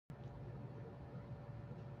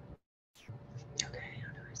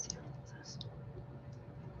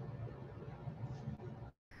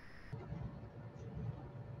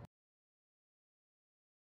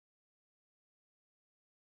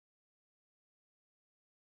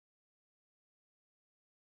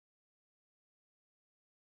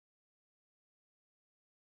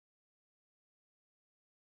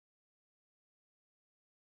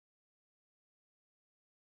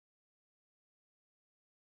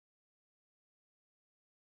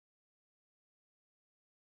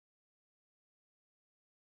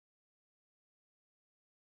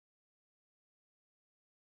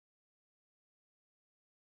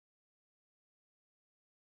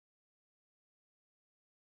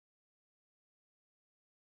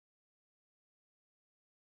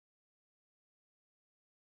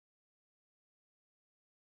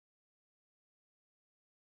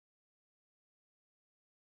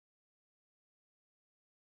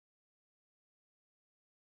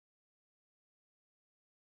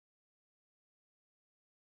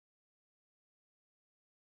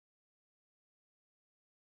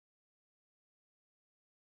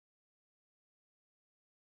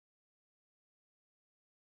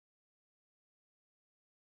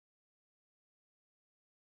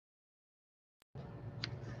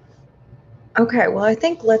Okay, well, I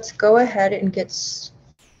think let's go ahead and get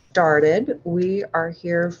started. We are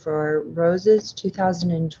here for Roses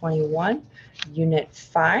 2021, Unit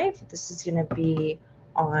 5. This is going to be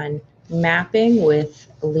on mapping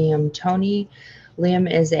with Liam Toney.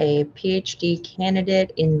 Liam is a PhD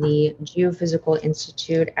candidate in the Geophysical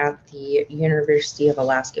Institute at the University of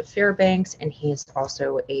Alaska Fairbanks, and he is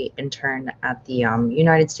also an intern at the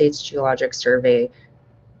United States Geologic Survey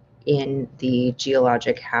in the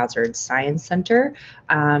Geologic Hazard Science Center.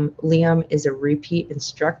 Liam is a repeat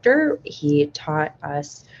instructor. He taught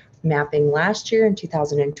us mapping last year in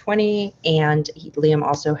 2020, and Liam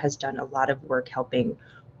also has done a lot of work helping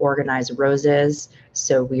organize roses.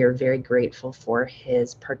 So we are very grateful for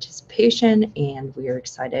his participation, and we are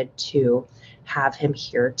excited to have him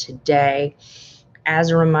here today.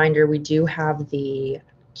 As a reminder, we do have the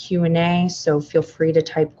Q&A, so feel free to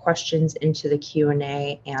type questions into the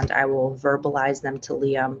Q&A and I will verbalize them to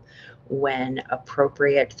Liam when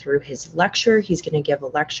appropriate through his lecture. He's going to give a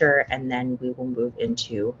lecture and then we will move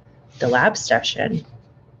into the lab session.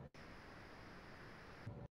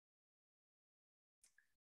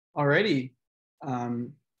 Alrighty.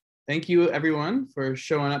 Thank you everyone for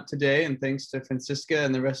showing up today, and thanks to Francisca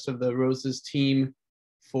and the rest of the Roses team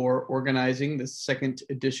for organizing the second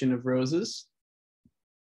edition of Roses.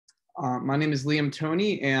 My name is Liam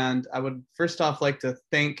Toney, and I would first off like to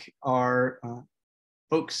thank our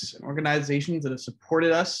folks and organizations that have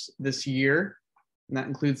supported us this year, and that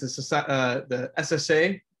includes the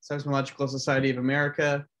SSA, Seismological Society of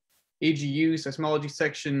America, AGU, Seismology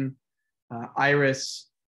Section, IRIS,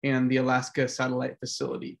 and the Alaska Satellite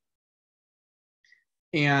Facility.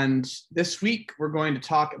 And this week, we're going to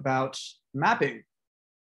talk about mapping.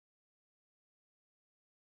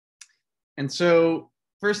 And so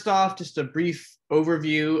first off, just a brief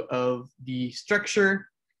overview of the structure.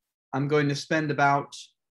 I'm going to spend about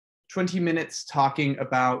 20 minutes talking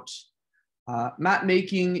about map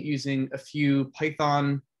making using a few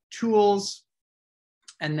Python tools,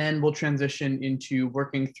 and then we'll transition into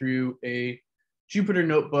working through a Jupyter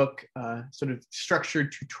Notebook sort of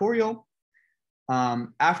structured tutorial.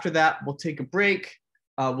 After that, we'll take a break.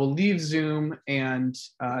 We'll leave Zoom, and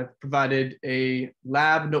I've provided a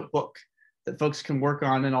lab notebook that folks can work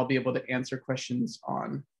on, and I'll be able to answer questions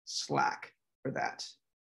on Slack for that.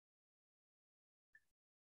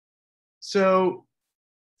 So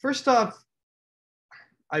first off,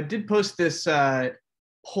 I did post this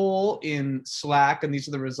poll in Slack, and these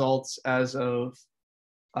are the results as of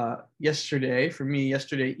yesterday, for me,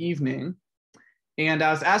 yesterday evening. And I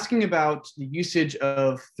was asking about the usage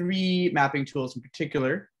of three mapping tools in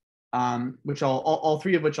particular, which all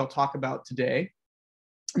three of which I'll talk about today.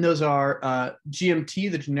 And those are GMT,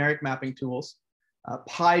 the generic mapping tools,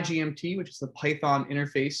 PyGMT, which is the Python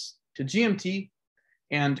interface to GMT,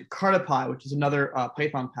 and CartaPy, which is another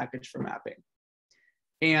Python package for mapping.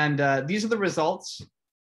 And these are the results.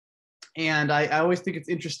 And I always think it's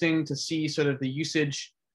interesting to see sort of the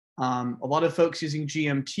usage. A lot of folks using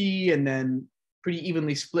GMT, and then pretty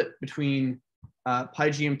evenly split between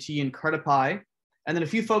PyGMT and CartaPy. And then a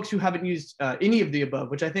few folks who haven't used any of the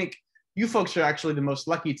above, which I think you folks are actually the most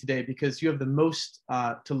lucky today because you have the most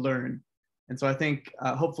to learn. And so I think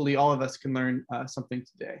hopefully all of us can learn something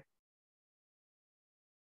today.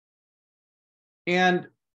 And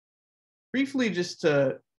briefly, just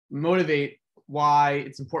to motivate why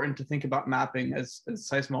it's important to think about mapping as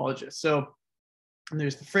seismologists. So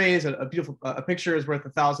there's the phrase, a picture is worth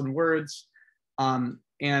 1,000 words.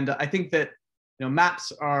 And I think that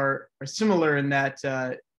maps are similar in that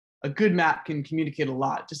a good map can communicate a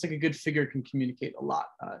lot, just like a good figure can communicate a lot.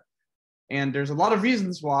 And there's a lot of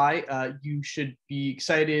reasons why you should be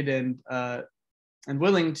excited and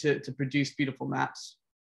willing to produce beautiful maps.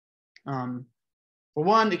 For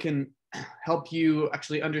one, it can help you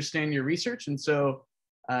actually understand your research. And so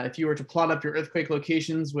if you were to plot up your earthquake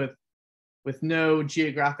locations with no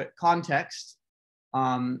geographic context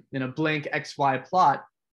in a blank XY plot,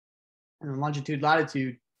 and longitude,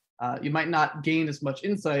 latitude, you might not gain as much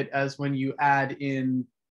insight as when you add in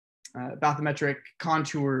bathymetric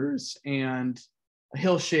contours and a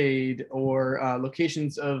hillshade or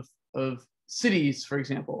locations of cities, for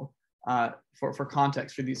example, for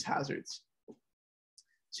context for these hazards.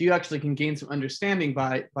 So you actually can gain some understanding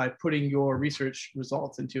by putting your research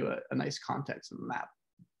results into a nice context of the map.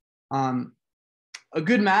 A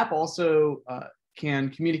good map also can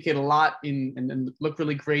communicate a lot and look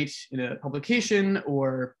really great in a publication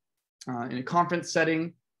or in a conference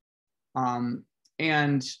setting.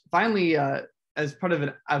 And finally, as part of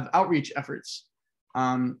outreach efforts,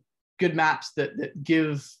 good maps that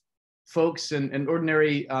give folks and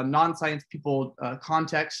ordinary non-science people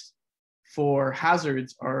context for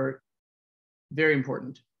hazards are very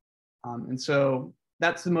important. And so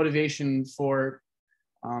that's the motivation for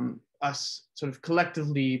us sort of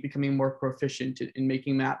collectively becoming more proficient in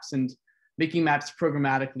making maps and making maps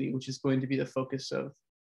programmatically, which is going to be the focus of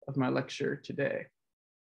my lecture today.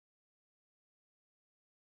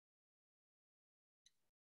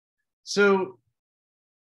 So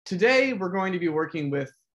today we're going to be working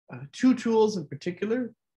with two tools in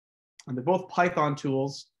particular, and they're both Python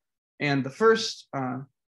tools. And the first I'm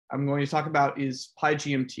going to talk about is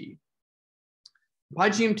PyGMT.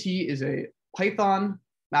 PyGMT is a Python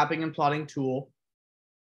mapping and plotting tool,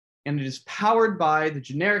 and it is powered by the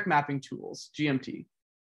generic mapping tools, GMT.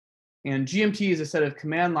 And GMT is a set of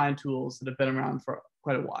command line tools that have been around for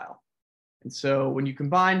quite a while. And so when you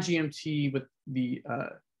combine GMT with the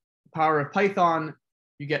power of Python,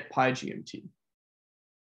 you get PyGMT.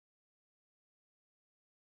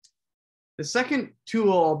 The second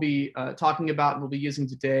tool I'll be talking about and we'll be using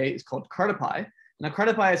today is called CartoPy. Now,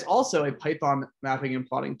 CartoPy is also a Python mapping and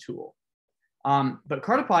plotting tool. But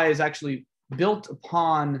CartoPy is actually built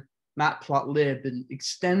upon matplotlib and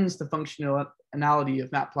extends the functionality of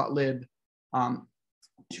matplotlib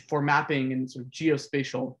for mapping and sort of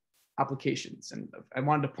geospatial applications. And I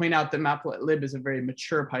wanted to point out that matplotlib is a very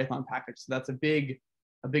mature Python package. So that's a big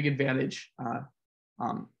advantage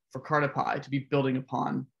for CartoPy to be building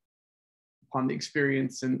upon the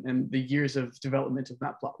experience and the years of development of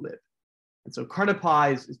matplotlib. And so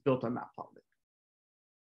CartoPy is built on matplotlib.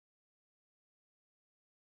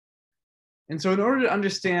 And so in order to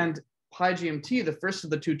understand PyGMT, the first of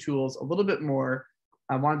the two tools, a little bit more,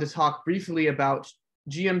 I wanted to talk briefly about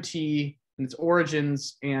GMT and its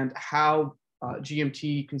origins and how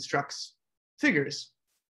GMT constructs figures.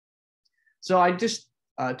 So I just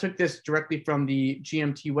took this directly from the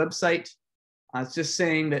GMT website. It's just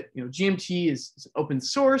saying that GMT is an open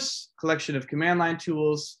source collection of command line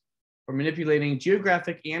tools for manipulating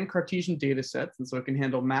geographic and Cartesian data sets. And so it can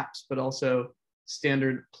handle maps, but also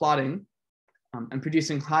standard plotting and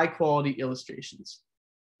producing high quality illustrations.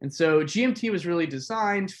 And so GMT was really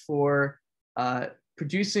designed for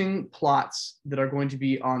producing plots that are going to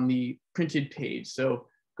be on the printed page. So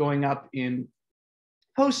going up in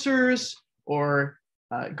posters or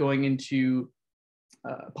going into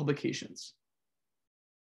publications.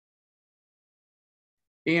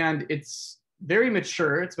 And it's very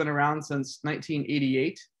mature. It's been around since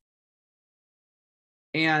 1988.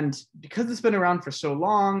 And because it's been around for so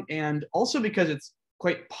long, and also because it's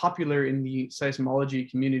quite popular in the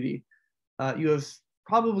seismology community, you have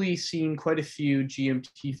probably seen quite a few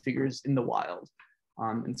GMT figures in the wild.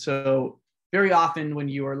 And so very often when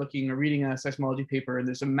you are looking or reading a seismology paper and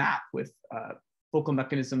there's a map with focal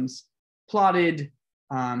mechanisms plotted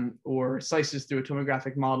or slices through a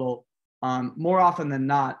tomographic model, more often than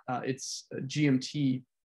not, it's GMT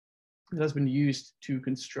that has been used to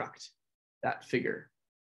construct that figure.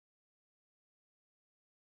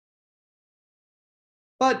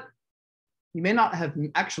 But you may not have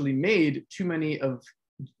actually made too many of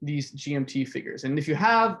these GMT figures. And if you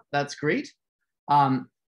have, that's great.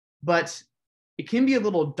 But it can be a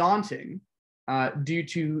little daunting due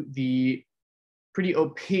to the pretty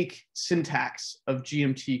opaque syntax of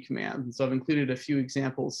GMT commands. And so I've included a few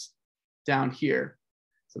examples down here.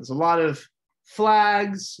 So there's a lot of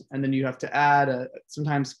flags, and then you have to add a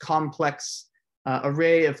sometimes complex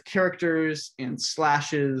array of characters and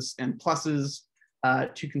slashes and pluses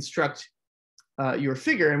to construct your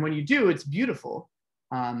figure. And when you do, it's beautiful,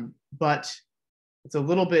 but it's a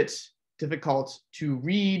little bit difficult to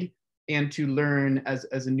read and to learn as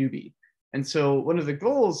a newbie. And so one of the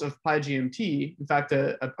goals of PyGMT, in fact,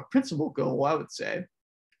 a principal goal, I would say,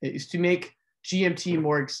 is to make GMT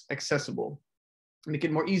more accessible, make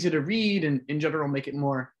it more easy to read, and in general, make it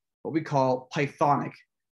more what we call Pythonic,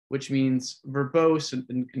 which means verbose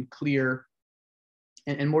and clear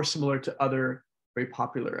and more similar to other very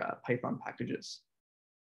popular Python packages.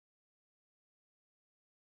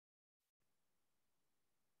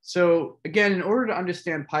 So again, in order to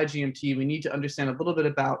understand PyGMT, we need to understand a little bit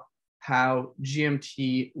about how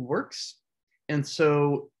GMT works. And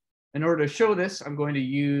so in order to show this, I'm going to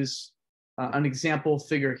use an example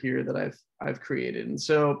figure here that I've created. And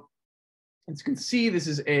so as you can see, this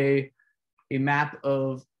is a map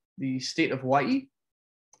of the state of Hawaii.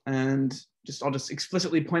 And I'll just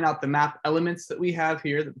explicitly point out the map elements that we have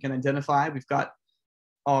here that we can identify. We've got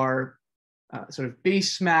our sort of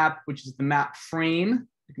base map, which is the map frame.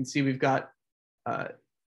 You can see we've got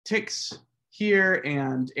ticks here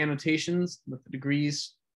and annotations with the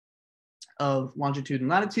degrees of longitude and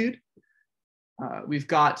latitude. We've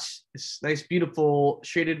got this nice, beautiful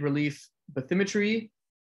shaded relief bathymetry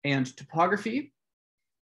and topography.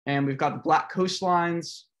 And we've got the black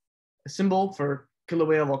coastlines, a symbol for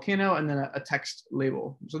Kilauea volcano, and then a text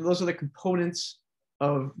label. So those are the components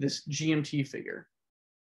of this GMT figure.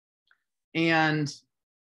 And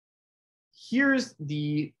here's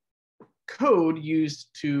the code used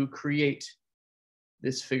to create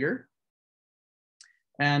this figure.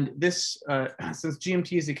 And this, since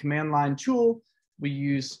GMT is a command line tool, we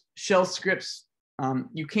use shell scripts.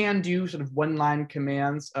 You can do sort of one-line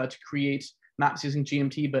commands to create maps using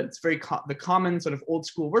GMT, but it's very the common sort of old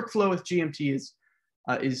school workflow with GMT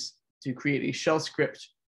is to create a shell script.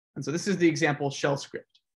 And so this is the example shell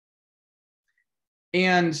script.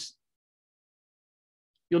 And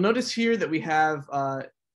you'll notice here that we have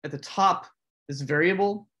at the top this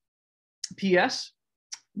variable PS,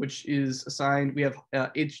 which is assigned, we have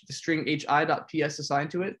the string hi.ps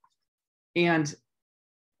assigned to it. And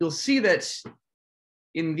you'll see that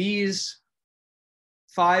in these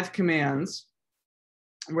 5 commands,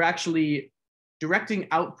 we're actually directing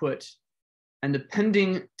output and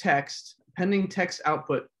appending text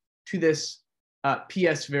output to this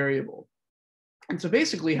PS variable. And so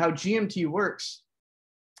basically how GMT works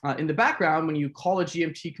in the background, when you call a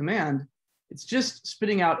GMT command, it's just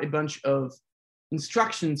spitting out a bunch of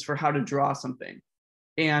instructions for how to draw something.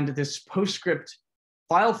 And this PostScript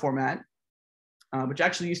file format, which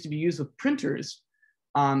actually used to be used with printers,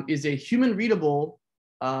 is a human readable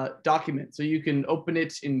document. So you can open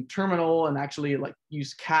it in terminal and actually like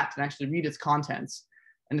use cat and actually read its contents.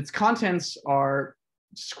 And its contents are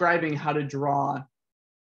describing how to draw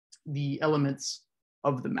the elements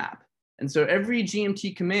of the map. And so every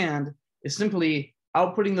GMT command is simply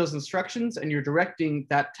outputting those instructions, and you're directing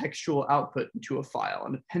that textual output into a file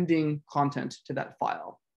and appending content to that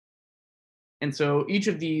file. And so each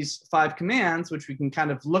of these 5 commands, which we can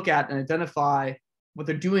kind of look at and identify what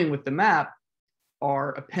they're doing with the map,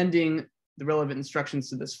 are appending the relevant instructions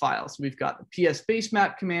to this file. So we've got the PS base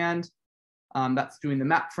map command, that's doing the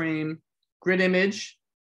map frame, grid image,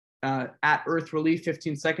 at Earth relief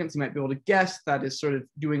 15 seconds. You might be able to guess that is sort of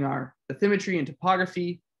doing our bathymetry and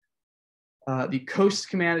topography. The coast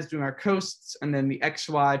command is doing our coasts, and then the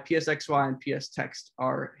XY, PSXY, and PS text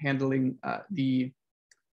are handling the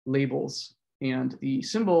labels and the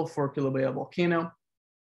symbol for Kilauea volcano.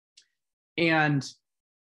 And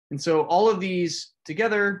so all of these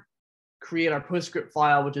together create our PostScript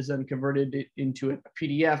file, which is then converted into a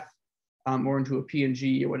PDF or into a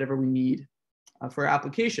PNG or whatever we need for our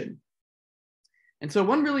application. And so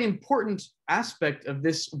one really important aspect of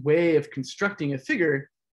this way of constructing a figure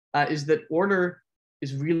is that order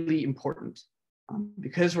is really important.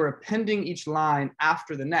 Because we're appending each line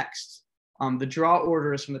after the next, the draw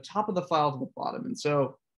order is from the top of the file to the bottom. And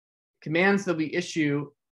so commands that we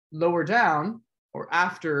issue lower down or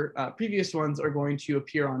after previous ones are going to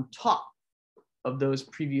appear on top of those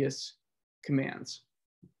previous commands.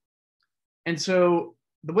 And so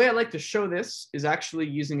the way I like to show this is actually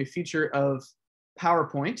using a feature of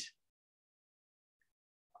PowerPoint.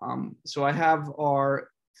 So I have our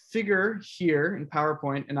figure here in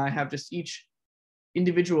PowerPoint, and I have just each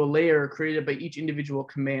individual layer created by each individual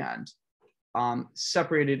command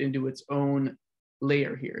separated into its own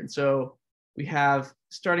layer here. And so we have,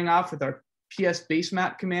 starting off with our PS base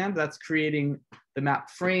map command, that's creating the map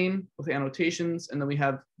frame with annotations. And then we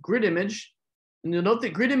have grid image. And you'll note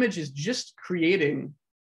that grid image is just creating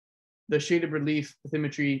the shaded relief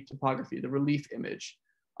bathymetry topography, the relief image.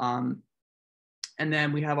 And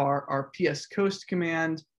then we have our PS coast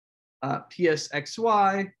command,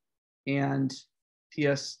 PSXY, and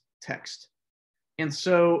PS text. And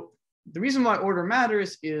so the reason why order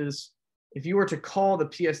matters is if you were to call the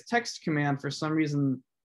PS text command for some reason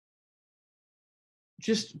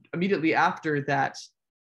just immediately after that,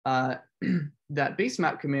 that base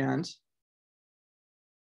map command,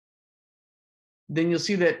 then you'll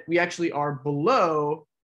see that we actually are below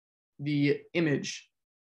the image,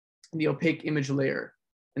 the opaque image layer.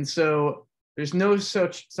 And so there's no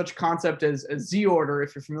such concept as Z order.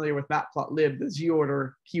 If you're familiar with matplotlib, the Z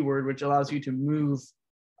order keyword, which allows you to move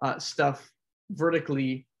stuff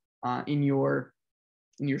vertically in your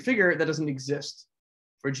figure, that doesn't exist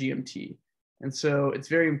for GMT. And so it's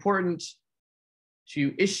very important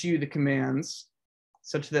to issue the commands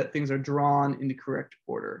such that things are drawn in the correct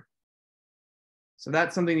order. So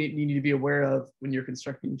that's something that you need to be aware of when you're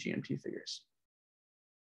constructing GMT figures.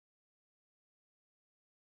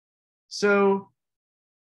 So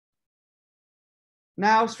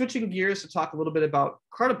now switching gears to talk a little bit about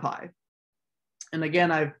Cartopy. And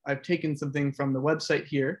again, I've taken something from the website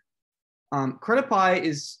here. Cartopy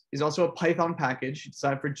is also a Python package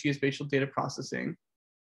designed for geospatial data processing.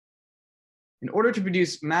 in order to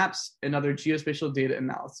produce maps and other geospatial data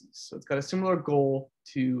analyses. So it's got a similar goal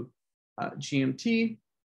to GMT,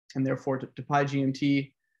 and therefore to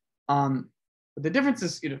PyGMT. But the difference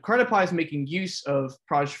is, CartaPy is making use of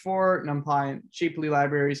Proj4, NumPy, and Shapely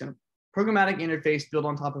libraries, and a programmatic interface built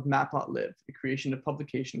on top of Matplotlib, the creation of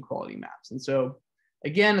publication quality maps. And so,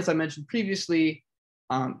 again, as I mentioned previously,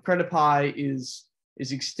 CartaPy is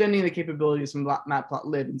extending the capabilities of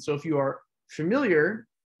Matplotlib. And so if you are familiar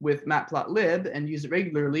with Matplotlib and use it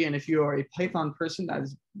regularly, and if you are a Python person, that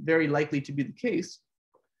is very likely to be the case,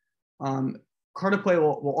 CartaPy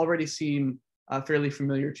will already seem fairly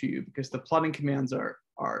familiar to you because the plotting commands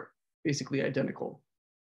are basically identical.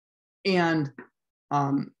 And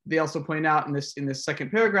they also point out in this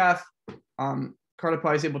second paragraph,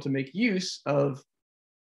 CartaPy is able to make use of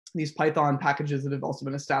these Python packages that have also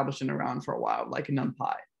been established and around for a while, like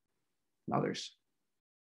NumPy and others.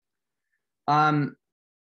 I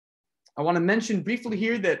want to mention briefly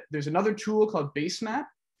here that there's another tool called Basemap,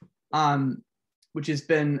 which has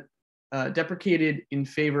been deprecated in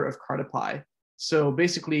favor of CartaPy. So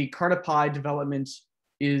basically, CartaPy development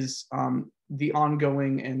is the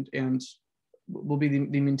ongoing and will be the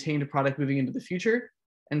maintained product moving into the future.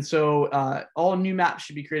 And so all new maps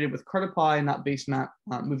should be created with CartaPy and not Basemap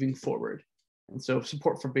moving forward. And so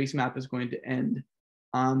support for Basemap is going to end.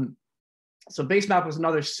 So Basemap was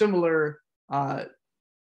another similar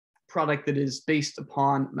product that is based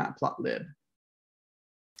upon Matplotlib.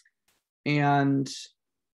 And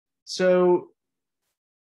so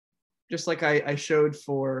just like I showed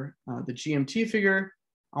for the GMT figure,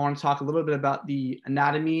 I want to talk a little bit about the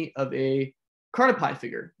anatomy of a CartaPy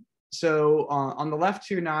figure. So on the left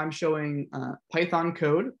here now, I'm showing Python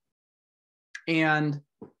code. And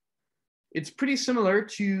it's pretty similar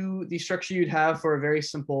to the structure you'd have for a very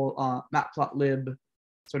simple Matplotlib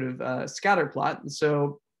sort of scatter plot. And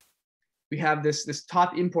so we have this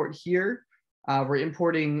top import here. We're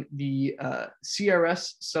importing the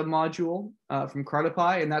CRS submodule from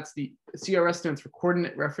CartaPy, and that's the CRS stands for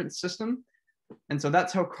Coordinate Reference System. And so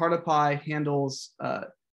that's how CartaPy handles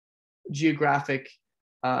geographic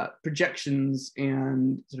projections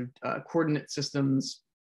and sort of coordinate systems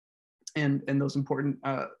and those important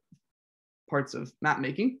parts of map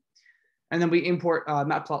making. And then we import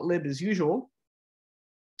Matplotlib as usual.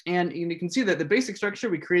 And you can see that the basic structure,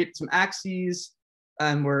 we create some axes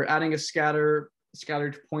and we're adding a scattered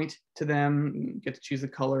point to them. You get to choose the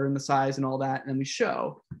color and the size and all that. And then we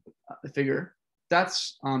show the figure.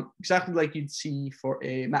 That's exactly like you'd see for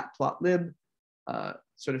a Matplotlib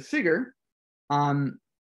sort of figure.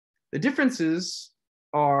 The differences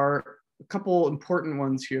are a couple important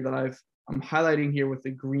ones here that I'm highlighting here with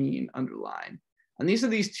the green underline. And these are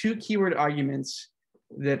these two keyword arguments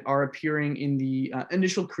that are appearing in the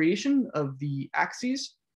initial creation of the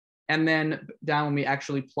axes, and then down when we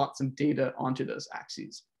actually plot some data onto those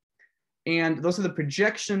axes. And those are the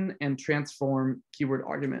projection and transform keyword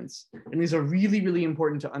arguments. And these are really, really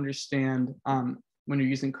important to understand when you're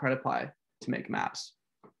using CartaPy to make maps.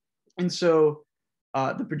 And so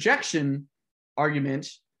the projection argument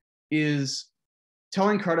is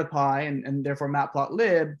telling CartaPy and therefore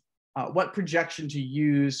Matplotlib what projection to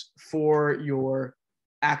use for your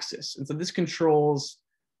axis. And so this controls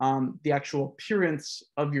the actual appearance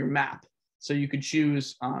of your map. So you could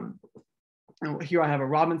choose, here I have a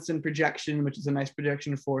Robinson projection, which is a nice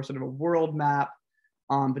projection for sort of a world map.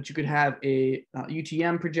 But you could have a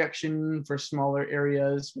UTM projection for smaller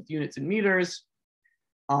areas with units and meters,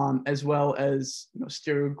 as well as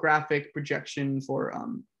stereographic projection for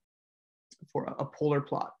a polar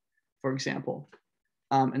plot, for example.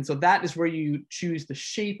 And so that is where you choose the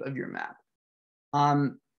shape of your map.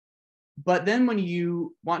 But then when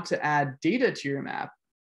you want to add data to your map,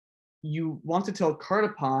 you want to tell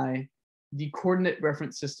CartaPy the coordinate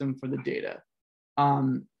reference system for the data.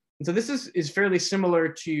 And so this is fairly similar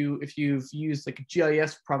to if you've used like a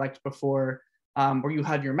GIS product before, where you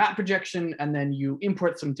have your map projection and then you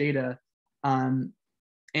import some data. And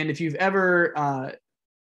if you've ever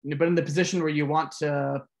been in the position where you want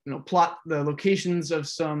to plot the locations of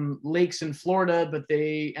some lakes in Florida, but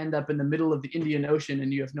they end up in the middle of the Indian Ocean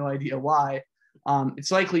and you have no idea why,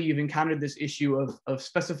 it's likely you've encountered this issue of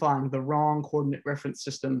specifying the wrong coordinate reference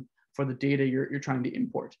system for the data you're trying to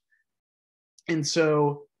import. And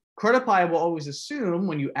so CartaPy will always assume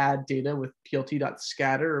when you add data with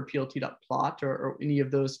plt.scatter or plt.plot or any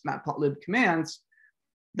of those Matplotlib commands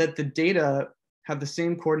that the data have the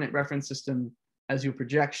same coordinate reference system as your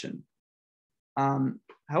projection.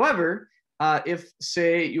 However, if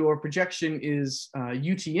say your projection is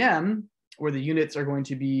UTM, where the units are going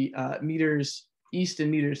to be meters east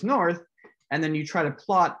and meters north, and then you try to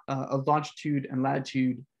plot a longitude and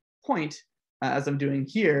latitude point, as I'm doing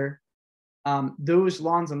here, those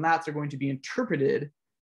longs and lats are going to be interpreted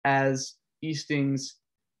as eastings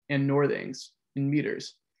and northings in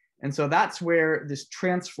meters. And so that's where this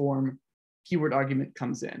transform keyword argument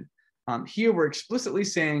comes in. Here we're explicitly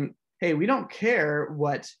saying, hey, we don't care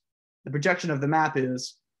what the projection of the map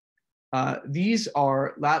is. These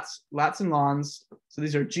are lats and longs. So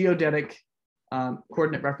these are geodetic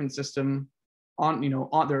coordinate reference system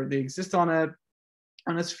they exist on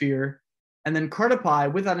a sphere. And then Cartopy,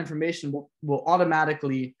 with that information, will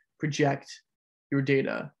automatically project your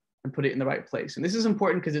data and put it in the right place. And this is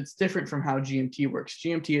important because it's different from how GMT works.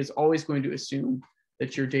 GMT is always going to assume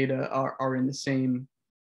that your data are in the same,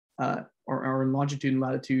 or in longitude and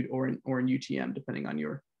latitude, or in UTM, depending on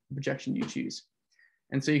your projection you choose.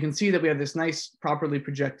 And so you can see that we have this nice, properly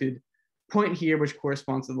projected point here, which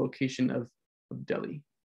corresponds to the location of Delhi.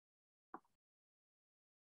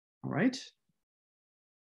 All right.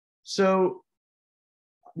 So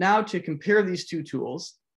now to compare these two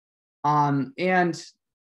tools, and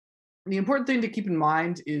the important thing to keep in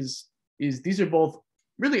mind is these are both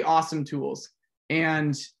really awesome tools,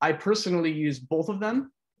 and I personally use both of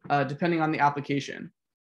them depending on the application.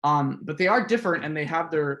 But they are different, and they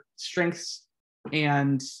have their strengths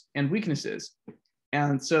and weaknesses.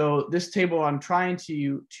 And so this table, I'm trying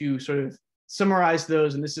to sort of summarize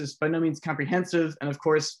those, and this is by no means comprehensive. And of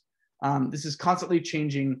course, this is constantly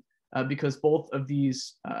changing because both of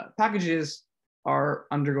these packages are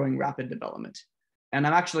undergoing rapid development. And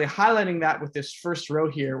I'm actually highlighting that with this first row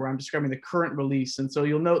here where I'm describing the current release. And so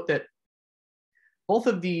you'll note that both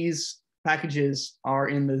of these packages are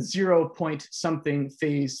in the 0 point something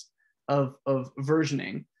phase of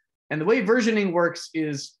versioning. And the way versioning works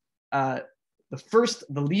is the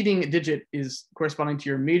leading digit is corresponding to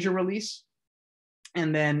your major release.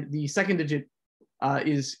 And then the second digit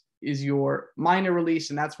is your minor release,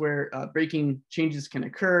 and that's where breaking changes can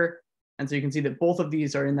occur. And so you can see that both of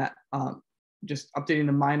these are in that just updating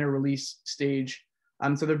the minor release stage.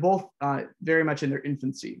 So they're both very much in their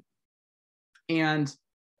infancy. And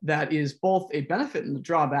that is both a benefit and a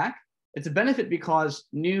drawback. It's a benefit because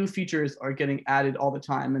new features are getting added all the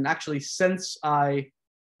time. And actually, since I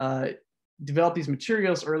developed these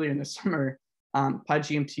materials earlier in the summer,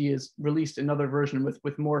 PyGMT has released another version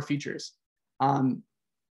with more features. And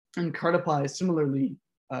Cartopy is similarly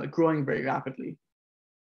growing very rapidly.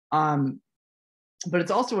 But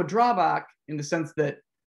it's also a drawback in the sense that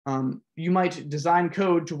you might design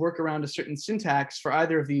code to work around a certain syntax for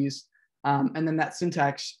either of these, and then that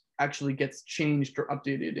syntax actually gets changed or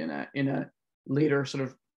updated in a later sort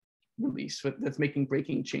of release that's making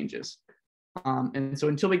breaking changes. And so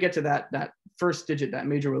until we get to that first digit, that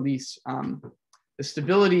major release, the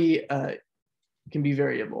stability can be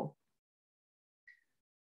variable.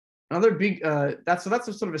 Another big, that's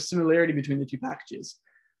a sort of a similarity between the two packages.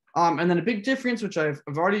 And then a big difference, which I've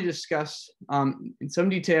already discussed in some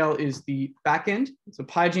detail, is the backend. So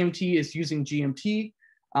PyGMT is using GMT.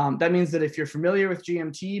 That means that if you're familiar with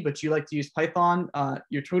GMT, but you like to use Python,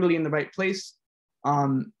 you're totally in the right place.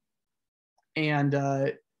 And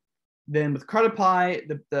then with Cartopy,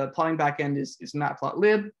 the plotting backend is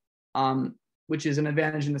matplotlib, which is an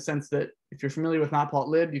advantage in the sense that if you're familiar with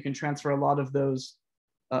matplotlib, you can transfer a lot of those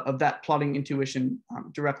of that plotting intuition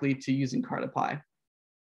directly to using Cartopy.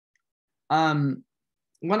 One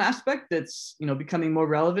aspect that's becoming more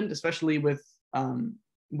relevant, especially with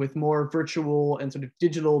more virtual and sort of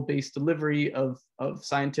digital-based delivery of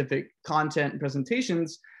scientific content and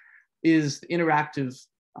presentations, is the interactive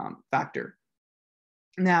factor.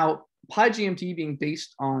 Now, PyGMT, being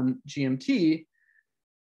based on GMT,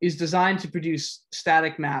 is designed to produce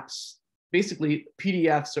static maps, basically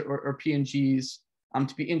PDFs or PNGs,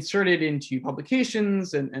 to be inserted into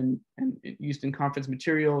publications and used in conference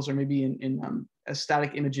materials, or maybe as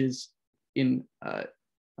static images in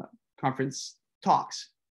conference talks.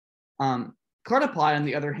 Cartopy, on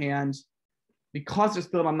the other hand, because it's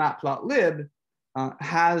built on matplotlib,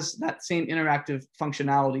 has that same interactive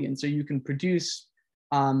functionality. And so you can produce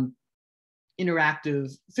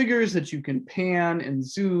interactive figures that you can pan and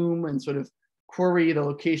zoom and sort of query the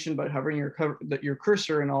location by hovering your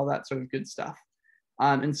cursor and all that sort of good stuff.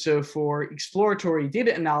 And so for exploratory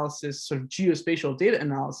data analysis, sort of geospatial data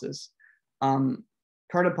analysis,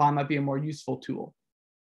 Cartopy might be a more useful tool.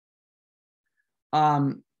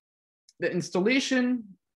 The installation,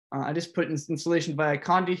 I just put installation via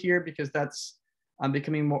Conda here because that's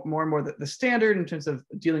becoming more and more the standard in terms of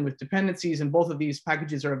dealing with dependencies, and both of these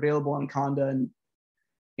packages are available on Conda.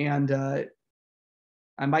 And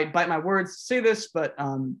I might bite my words to say this, but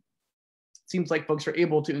seems like folks are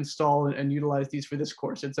able to install and utilize these for this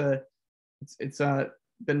course. It's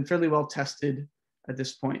been fairly well tested at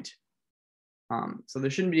this point. So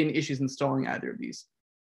there shouldn't be any issues installing either of these.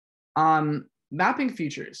 Mapping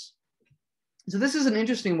features. So this is an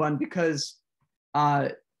interesting one because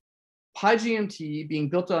PyGMT, being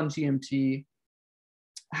built on GMT,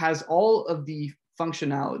 has all of the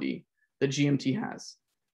functionality that GMT has.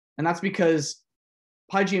 And that's because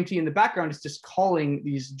PyGMT in the background is just calling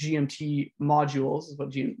these GMT modules, is what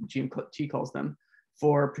GMT calls them,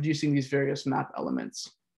 for producing these various map elements.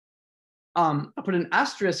 I put an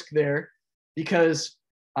asterisk there because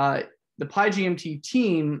the PyGMT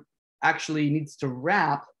team actually needs to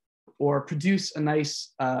wrap or produce a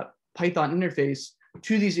nice Python interface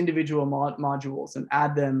to these individual modules and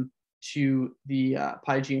add them to the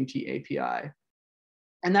PyGMT API.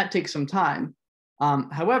 And that takes some time.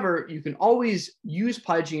 However, you can always use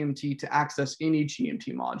PyGMT to access any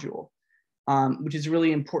GMT module, which is a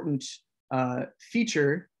really important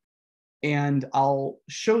feature. And I'll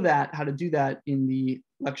show that, how to do that, in the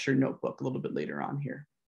lecture notebook a little bit later on here.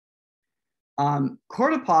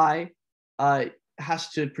 CordaPy has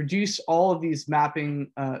to produce all of these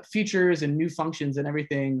mapping features and new functions and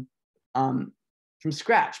everything from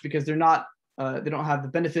scratch, because they're not, they don't have the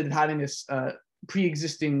benefit of having this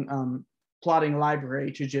pre-existing plotting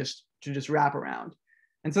library to just wrap around.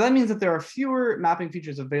 And so that means that there are fewer mapping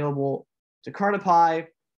features available to CordaPy.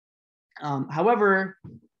 However,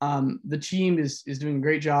 the team is doing a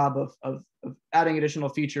great job of adding additional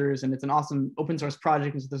features, and it's an awesome open source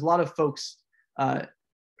project. And so there's a lot of folks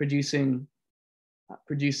producing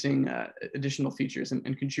additional features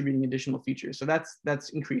and contributing additional features. So that's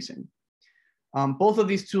increasing. Both of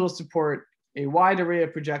these tools support a wide array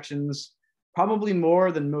of projections, probably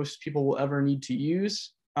more than most people will ever need to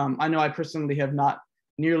use. I know I personally have not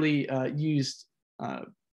nearly used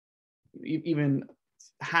even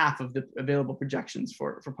half of the available projections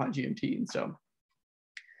for PyGMT, and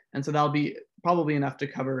so that'll be probably enough to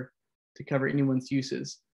cover anyone's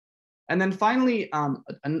uses. And then finally,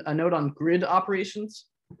 a note on grid operations.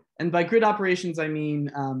 And by grid operations, I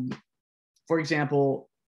mean, for example,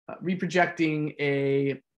 reprojecting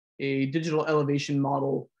a digital elevation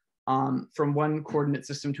model from one coordinate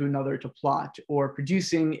system to another to plot, or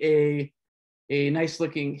producing a nice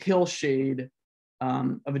looking hill shade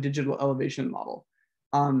of a digital elevation model.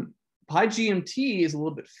 PyGMT is a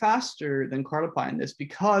little bit faster than CordaPy in this,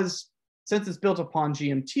 because since it's built upon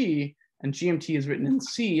GMT and GMT is written in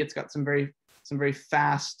C, it's got some very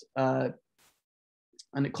fast, and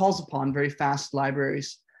it calls upon very fast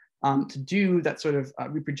libraries to do that sort of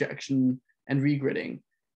reprojection and regridding.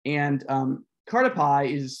 And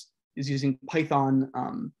CordaPy is using Python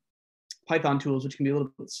tools, which can be a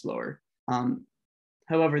little bit slower.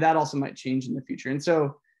 However, that also might change in the future. And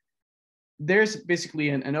so there's basically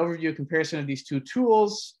an overview comparison of these two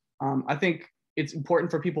tools. I think it's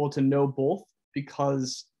important for people to know both,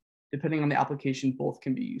 because depending on the application, both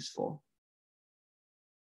can be useful.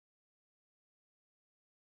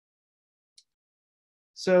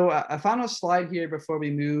 So a final slide here before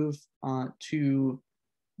we move to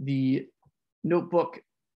the notebook,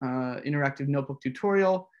 interactive notebook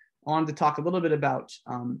tutorial. I wanted to talk a little bit about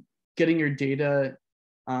getting your data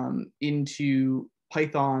into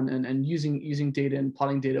Python and using data and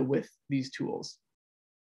plotting data with these tools.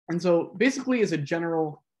 And so basically, as a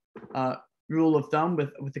general rule of thumb,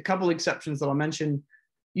 with a couple exceptions that I'll mention,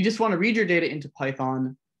 you just want to read your data into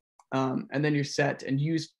Python, and then you're set, and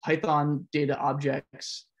use Python data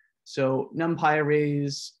objects. So NumPy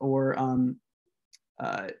arrays or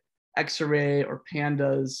Xarray or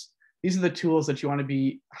pandas. These are the tools that you want to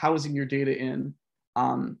be housing your data in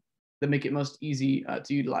that make it most easy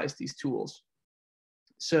to utilize these tools.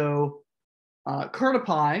 So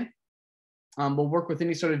CordaPy will work with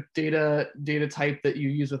any sort of data type that you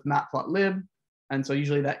use with matplotlib. And so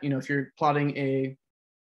usually that, if you're plotting an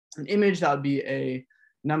image, that would be a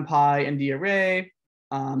NumPy ND array,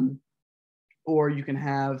 or you can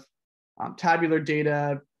have tabular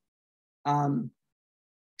data. And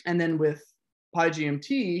then with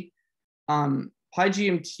PyGMT,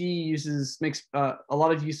 PyGMT makes a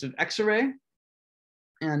lot of use of Xarray.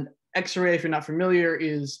 And Xarray, if you're not familiar,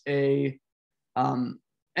 is a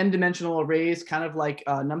n-dimensional arrays, kind of like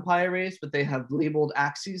NumPy arrays, but they have labeled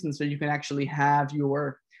axes. And so you can actually have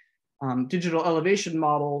your digital elevation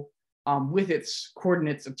model with its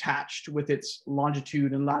coordinates attached, with its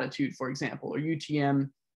longitude and latitude, for example, or UTM,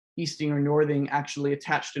 easting or northing, actually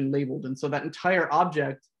attached and labeled. And so that entire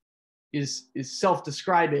object is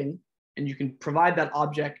self-describing, and you can provide that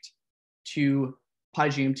object to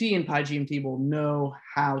PyGMT, and PyGMT will know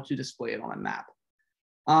how to display it on a map.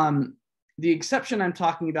 The exception I'm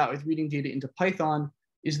talking about with reading data into Python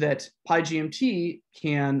is that PyGMT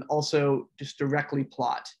can also just directly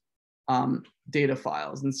plot data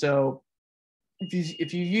files. And so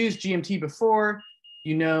if you used GMT before,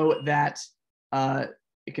 you know that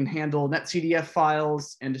it can handle netcdf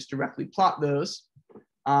files and just directly plot those.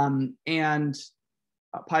 And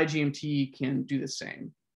PyGMT can do the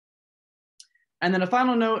same. And then a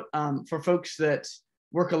final note for folks that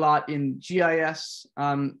work a lot in GIS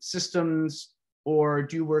systems or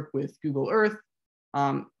do work with Google Earth,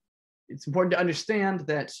 it's important to understand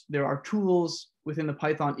that there are tools within the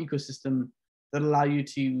Python ecosystem that allow you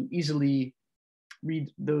to easily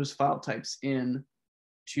read those file types in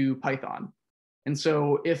to Python. And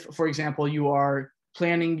so if, for example, you are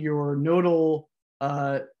planning your nodal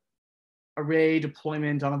array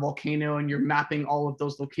deployment on a volcano and you're mapping all of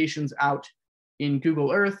those locations out in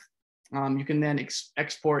Google Earth, you can then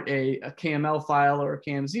export a KML file or a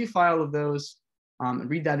KMZ file of those and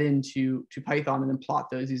read that into Python and then plot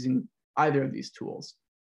those using either of these tools.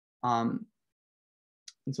 And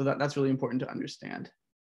so that's really important to understand.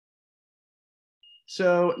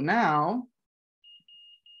 So now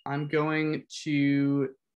I'm going to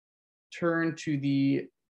turn to the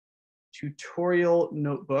tutorial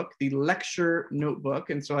notebook, the lecture notebook.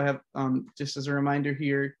 And so I have, just as a reminder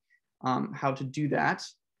here, how to do that.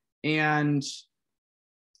 And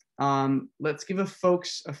let's give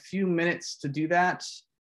folks a few minutes to do that.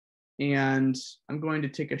 And I'm going to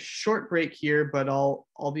take a short break here, but I'll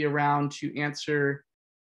be around to answer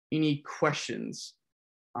any questions.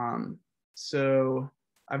 So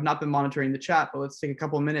I've not been monitoring the chat, but let's take a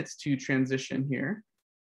couple of minutes to transition here.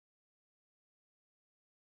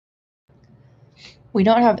 We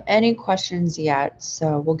don't have any questions yet,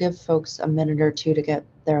 so we'll give folks a minute or two to get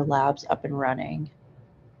their labs up and running.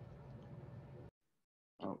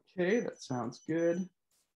 Okay, that sounds good.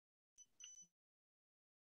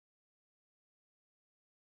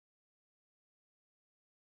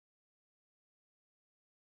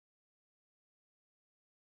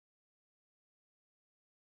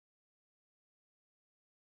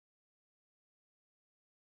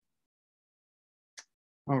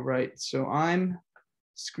 All right, so I'm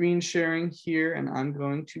screen sharing here and I'm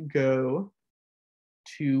going to go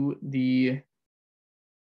to the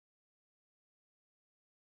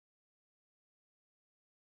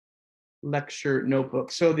lecture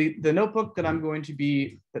notebook. So the notebook that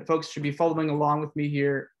that folks should be following along with me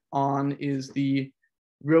here on is the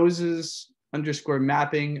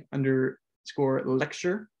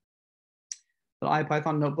roses_mapping_lecture, the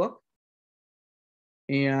IPython notebook.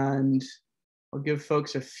 And I'll give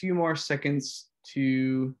folks a few more seconds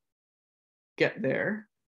to get there.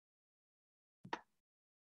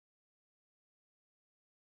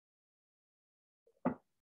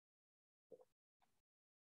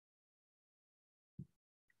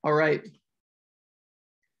 All right.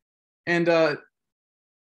 And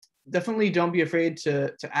definitely don't be afraid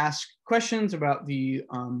to ask questions about the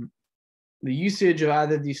usage of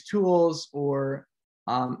either of these tools or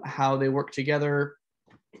how they work together.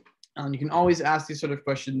 You can always ask these sort of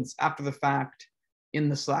questions after the fact in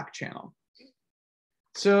the Slack channel.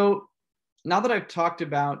 So now that I've talked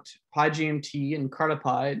about PyGMT and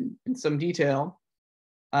CartaPy in some detail,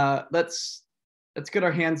 let's get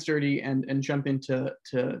our hands dirty and jump into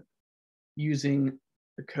using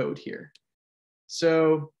the code here.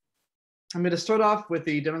 So I'm going to start off with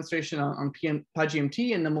a demonstration on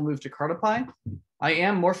PyGMT, and then we'll move to CartaPy. I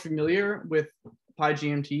am more familiar with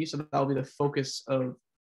PyGMT, so that'll be the focus of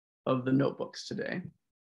the notebooks today.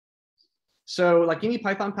 So like any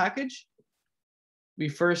Python package, we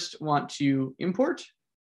first want to import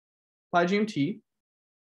PyGMT.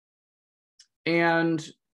 And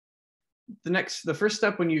the first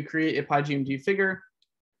step when you create a PyGMT figure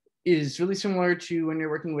is really similar to when you're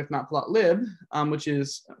working with matplotlib, which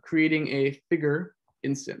is creating a figure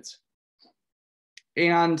instance.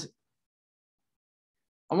 And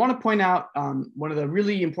I want to point out one of the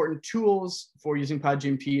really important tools for using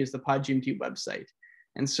PyGMT is the PyGMT website.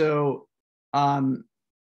 And so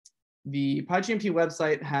the PyGMT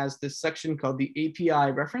website has this section called the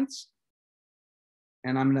API reference.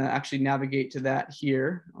 And I'm going to actually navigate to that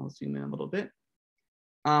here. I'll zoom in a little bit.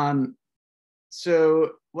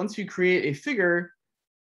 So once you create a figure,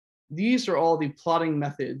 these are all the plotting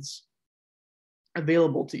methods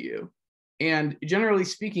available to you. And generally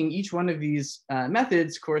speaking, each one of these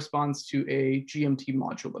methods corresponds to a GMT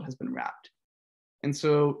module that has been wrapped. And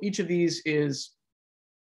so each of these is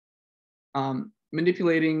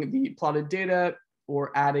manipulating the plotted data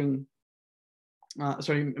or adding,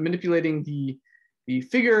 manipulating the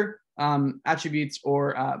figure attributes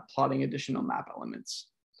or plotting additional map elements.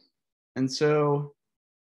 And so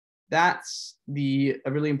that's a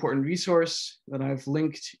really important resource that I've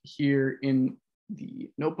linked here in the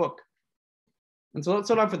notebook. And so let's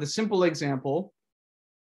start off with a simple example.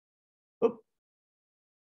 Oh.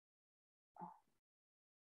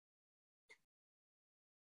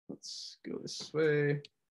 Let's go this way.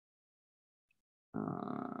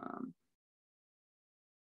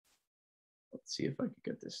 Let's see if I could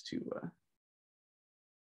get this to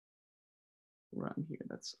run here.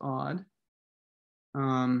 That's odd.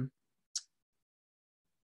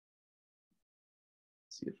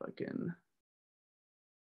 See if I can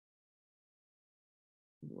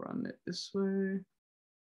run it this way. Okay,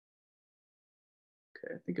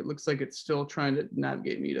 I think it looks like it's still trying to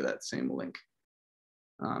navigate me to that same link.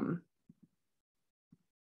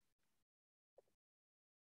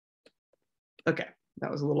 Okay,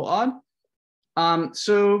 that was a little odd.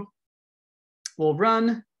 So we'll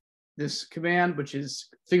run this command, which is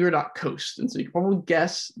figure.coast. And so you can probably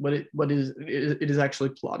guess what it is actually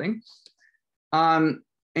plotting. And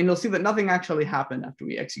you'll see that nothing actually happened after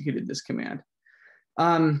we executed this command.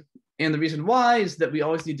 And the reason why is that we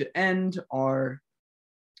always need to end our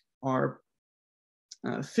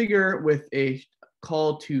figure with a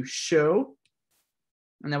call to show,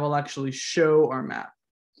 and that will actually show our map.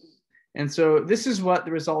 And so this is what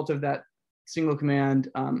the result of that single command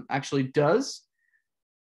actually does.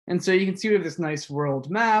 And so you can see we have this nice world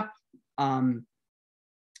map, and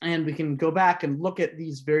we can go back and look at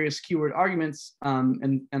these various keyword arguments,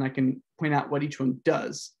 and I can point out what each one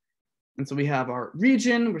does. And so we have our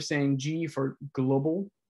region, we're saying G for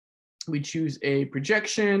global. We choose a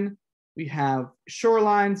projection. We have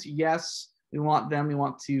shorelines, yes, we want them. We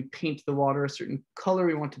want to paint the water a certain color.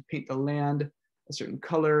 We want to paint the land a certain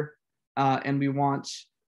color. And we want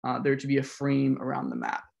there to be a frame around the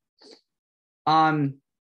map.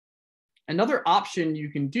 Another option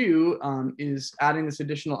you can do is adding this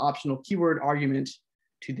additional optional keyword argument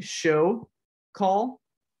to the show call,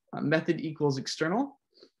 method equals external.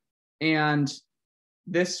 And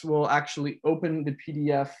this will actually open the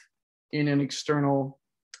PDF in an external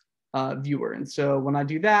viewer. And so when I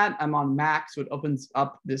do that, I'm on Mac, so it opens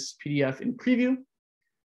up this PDF in preview.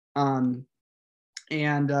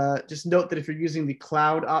 Just note that if you're using the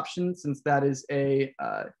cloud option, since that is it's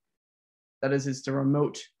a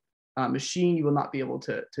remote machine, you will not be able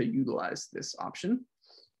to utilize this option.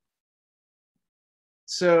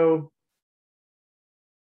 So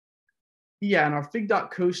yeah, in our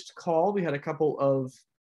fig.coast call, we had a couple of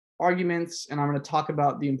arguments, and I'm going to talk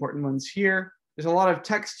about the important ones here. There's a lot of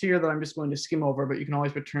text here that I'm just going to skim over, but you can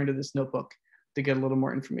always return to this notebook to get a little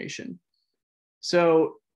more information.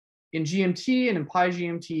 So in GMT and in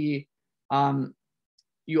PyGMT,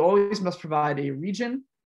 you always must provide a region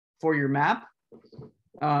for your map.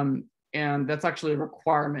 And that's actually a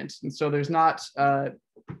requirement. And so there's not,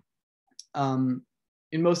 in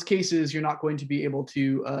most cases, you're not going to be able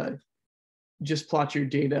to just plot your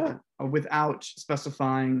data without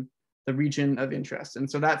specifying the region of interest. And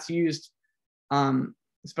so that's used,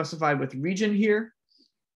 specified with region here.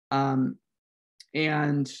 And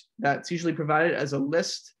that's usually provided as a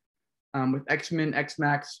list with xmin,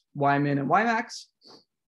 xmax, ymin, and ymax.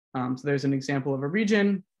 So there's an example of a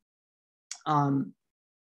region.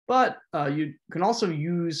 But you can also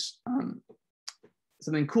use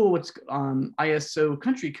something cool, which ISO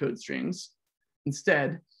country code strings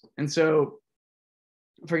instead. And so,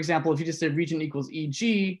 for example, if you just say region equals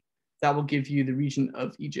EG, that will give you the region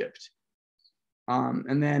of Egypt.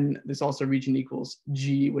 And then there's also region equals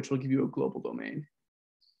G, which will give you a global domain.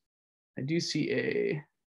 I do see a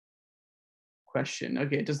question.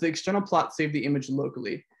 Okay, does the external plot save the image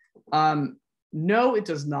locally? No, it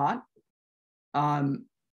does not.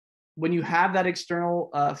 When you have that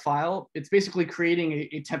external file, it's basically creating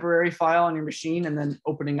a temporary file on your machine and then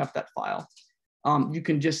opening up that file. You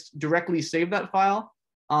can just directly save that file,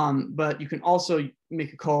 but you can also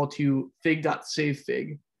make a call to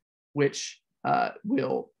fig.savefig, which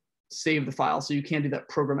will save the file. So you can do that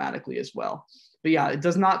programmatically as well. But yeah, it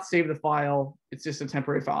does not save the file. It's just a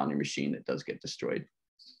temporary file on your machine that does get destroyed.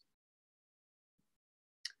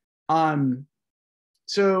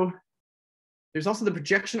 So there's also the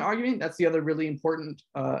projection argument. That's the other really important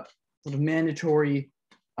sort of mandatory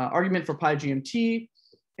argument for PyGMT.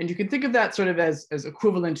 And you can think of that sort of as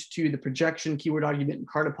equivalent to the projection keyword argument in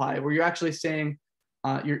CartoPy, where you're actually saying,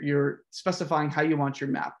 you're specifying how you want your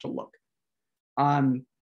map to look. And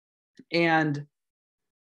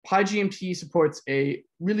PyGMT supports a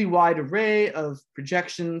really wide array of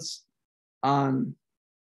projections.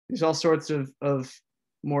 There's all sorts of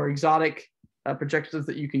more exotic projections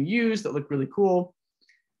that you can use that look really cool.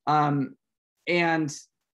 And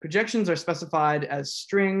projections are specified as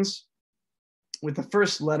strings with the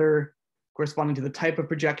first letter corresponding to the type of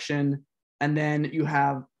projection. And then you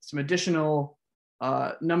have some additional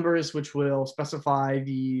numbers which will specify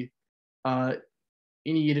the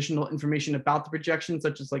any additional information about the projection,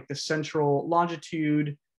 such as like the central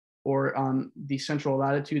longitude or the central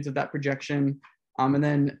latitudes of that projection. And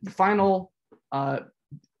then the final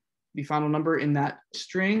number in that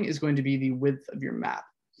string is going to be the width of your map.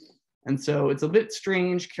 And so it's a bit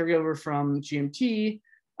strange carryover from GMT,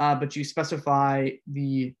 but you specify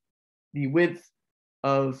the width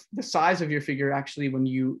of the size of your figure actually when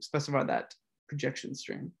you specify that projection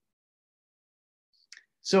string.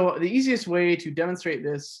 So the easiest way to demonstrate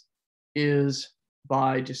this is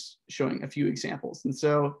by just showing a few examples. And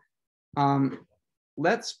so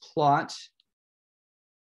let's plot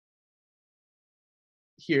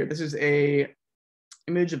here. This is a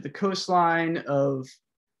image of the coastline of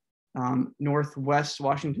Northwest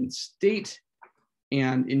Washington State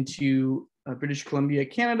and into British Columbia,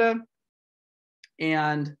 Canada.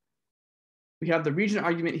 And we have the region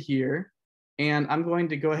argument here. And I'm going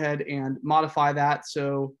to go ahead and modify that.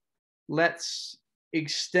 So let's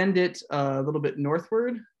extend it a little bit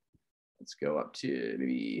northward. Let's go up to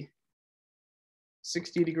maybe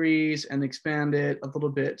 60 degrees and expand it a little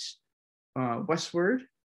bit westward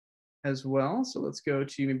as well. So let's go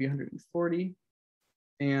to maybe 140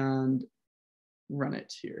 and run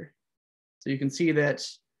it here. So you can see that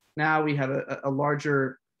now we have a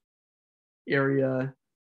larger area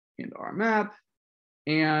in our map.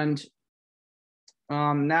 And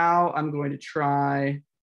now I'm going to try,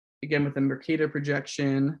 again, with the Mercator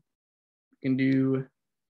projection, we can do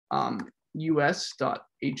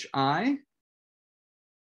us.hi.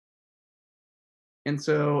 And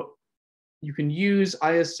so you can use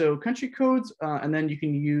ISO country codes, and then you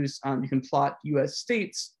can plot US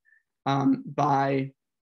states by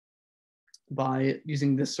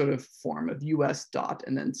using this sort of form of US dot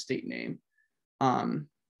and then state name.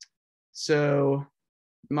 So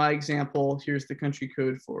my example, here's the country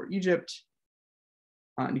code for Egypt.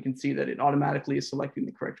 And you can see that it automatically is selecting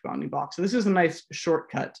the correct bounding box. So this is a nice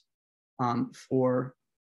shortcut for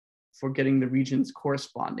getting the regions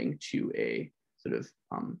corresponding to a sort of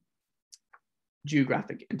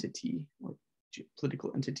geographic entity or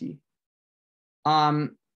political entity. Now,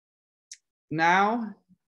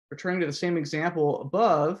 returning to the same example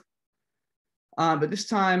above, but this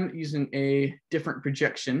time using a different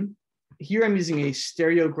projection. Here I'm using a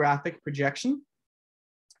stereographic projection,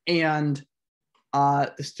 and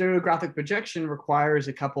the stereographic projection requires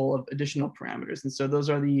a couple of additional parameters. And so those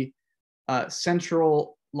are the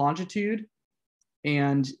central longitude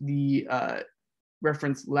and the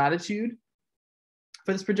reference latitude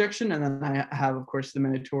for this projection. And then I have, of course, the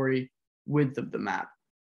mandatory width of the map.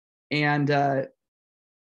 And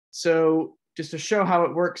so just to show how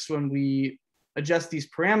it works when we adjust these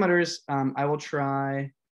parameters, I will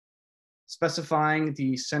try specifying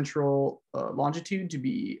the central longitude to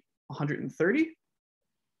be 130.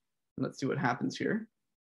 Let's see what happens here.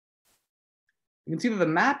 You can see that the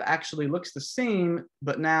map actually looks the same,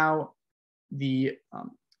 but now the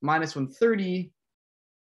minus 130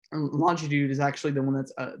 longitude is actually the one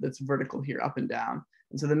that's vertical here, up and down.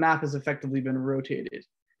 And so the map has effectively been rotated.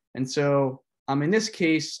 And so in this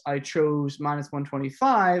case, I chose minus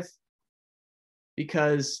 125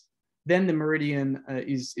 because then the meridian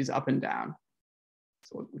is up and down.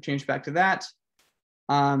 So we'll change back to that.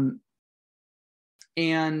 And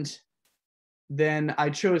then I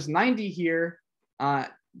chose 90 here.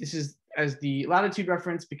 This is as the latitude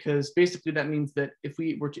reference because basically that means that if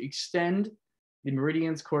we were to extend the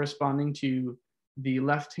meridians corresponding to the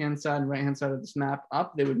left-hand side and right-hand side of this map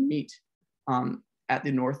up, they would meet at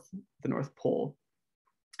the North Pole.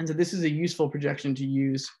 And so this is a useful projection to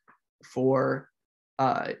use for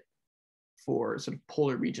sort of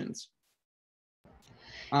polar regions.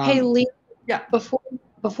 Hey, Lee. Yeah.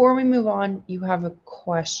 Before we move on, you have a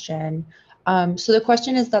question. So the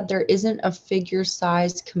question is that there isn't a figure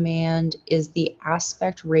size command. Is the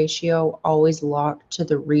aspect ratio always locked to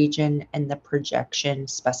the region and the projection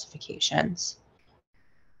specifications?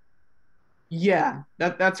 Yeah,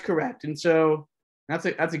 that's correct. And so that's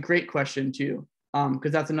a great question too,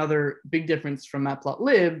 because that's another big difference from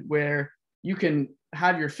matplotlib, where you can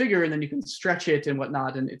have your figure and then you can stretch it and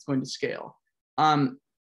whatnot, and it's going to scale.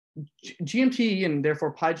 GMT and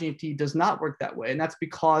therefore PyGMT does not work that way, and that's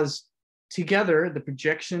because together the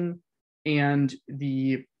projection and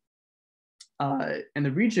the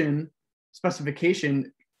region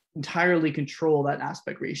specification entirely control that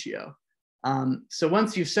aspect ratio. So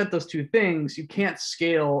once you've set those two things, you can't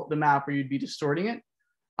scale the map or you'd be distorting it.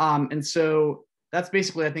 And so that's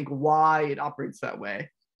basically, I think, why it operates that way.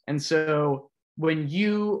 And so when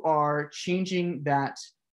you are changing that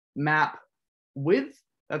map width,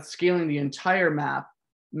 that's scaling the entire map,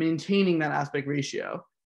 maintaining that aspect ratio.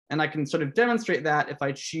 And I can sort of demonstrate that if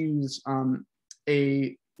I choose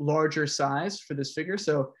a larger size for this figure.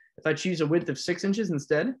 So if I choose a width of 6 inches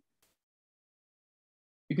instead,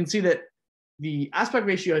 you can see that the aspect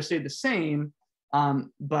ratio stayed the same,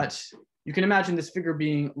 but you can imagine this figure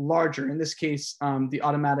being larger. In this case, the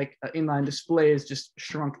automatic inline display has just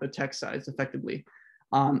shrunk the text size effectively.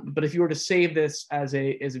 But if you were to save this as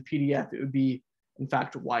a PDF, it would be, in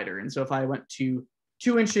fact, wider. And so if I went to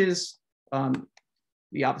 2 inches,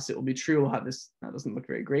 the opposite will be true. We'll have this, that doesn't look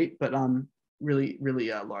very great, but really,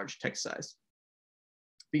 really large text size.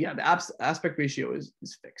 But yeah, the aspect ratio is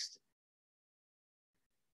fixed.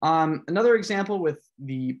 Another example with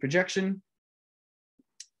the projection.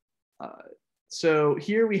 So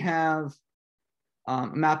here we have a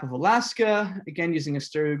map of Alaska, again, using a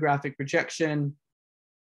stereographic projection.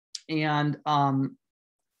 And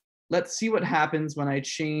let's see what happens when I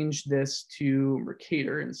change this to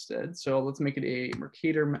Mercator instead. So let's make it a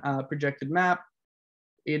Mercator projected map,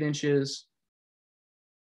 8 inches.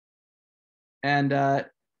 And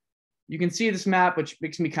you can see this map, which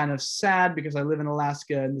makes me kind of sad because I live in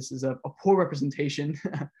Alaska and this is a poor representation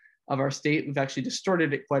of our state. We've actually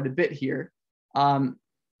distorted it quite a bit here.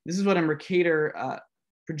 This is what a Mercator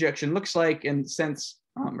projection looks like. And since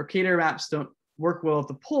Mercator maps don't work well at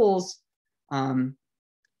the poles,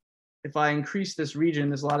 if I increase this region,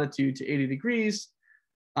 this latitude to 80 degrees,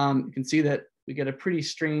 you can see that we get a pretty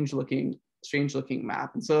strange looking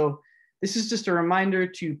map. And so this is just a reminder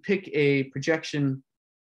to pick a projection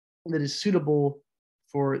that is suitable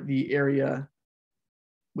for the area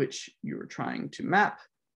which you're trying to map.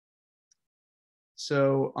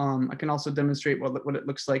 So I can also demonstrate what it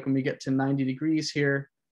looks like when we get to 90 degrees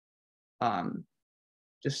here,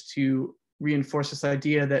 just to reinforce this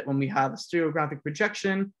idea that when we have a stereographic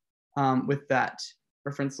projection with that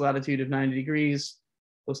reference latitude of 90 degrees,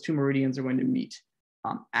 those two meridians are going to meet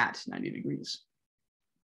at 90 degrees.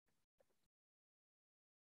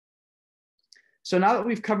 So now that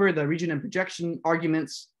we've covered the region and projection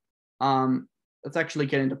arguments, let's actually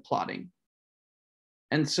get into plotting.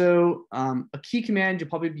 And so a key command you'll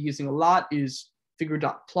probably be using a lot is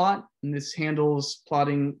figure.plot, and this handles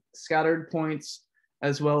plotting scattered points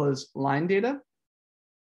as well as line data.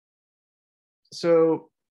 So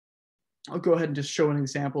I'll go ahead and just show an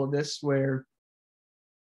example of this where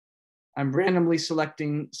I'm randomly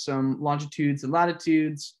selecting some longitudes and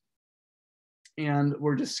latitudes, and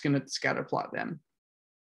we're just going to scatter plot them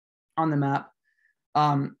on the map.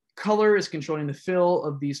 Color is controlling the fill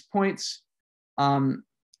of these points.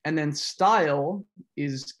 And then style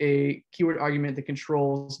is a keyword argument that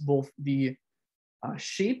controls both the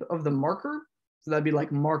shape of the marker. So that'd be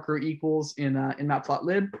like marker equals in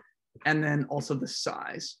matplotlib, and then also the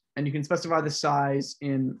size. And you can specify the size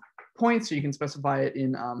in points, or you can specify it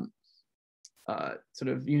in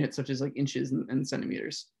sort of units such as like inches and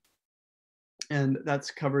centimeters. And that's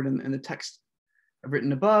covered in the text I've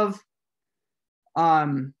written above.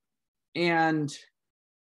 And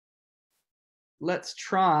let's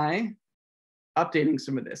try updating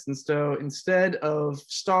some of this. And so instead of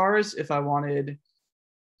stars, if I wanted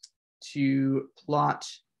to plot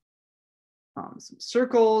some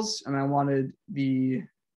circles, and I wanted the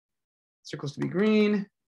circles to be green,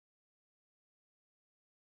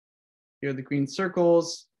 here are the green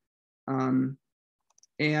circles. And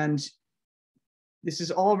this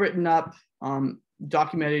is all written up,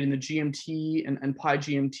 documented in the GMT and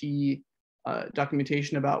PyGMT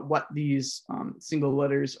documentation about what these single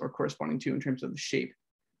letters are corresponding to in terms of the shape.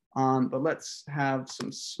 But let's have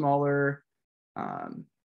some smaller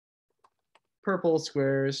purple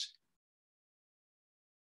squares.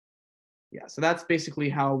 Yeah, so that's basically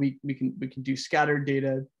how we can do scattered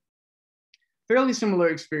data. Fairly similar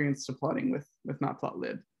experience to plotting with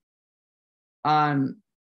matplotlib.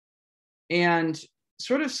 And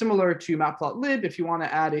sort of similar to matplotlib, if you want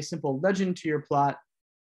to add a simple legend to your plot,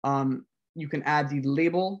 you can add the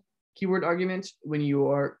label keyword argument when you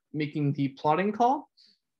are making the plotting call.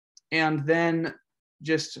 And then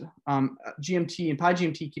just GMT and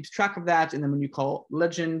PyGMT keeps track of that. And then when you call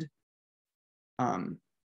legend,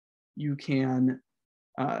 you can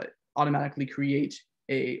automatically create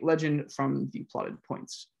a legend from the plotted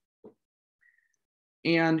points.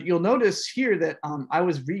 And you'll notice here that I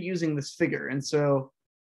was reusing this figure. And so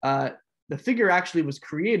the figure actually was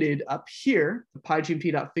created up here, the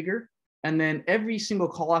pygmt.figure. And then every single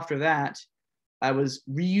call after that, I was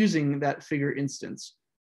reusing that figure instance,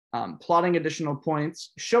 plotting additional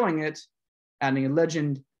points, showing it, adding a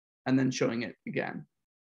legend, and then showing it again.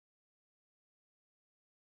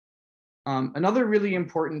 Another really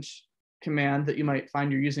important command that you might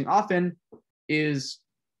find you're using often is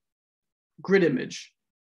grid image.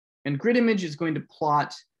 And grid image is going to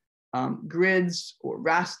plot grids or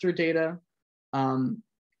raster data on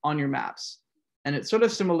your maps. And it's sort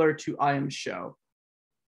of similar to IMShow.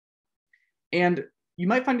 And you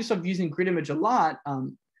might find yourself using grid image a lot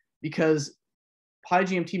because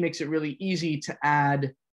PyGMT makes it really easy to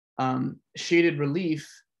add shaded relief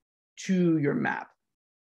to your map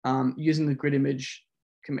using the grid image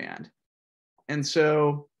command. And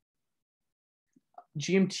so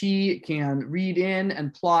GMT can read in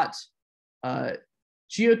and plot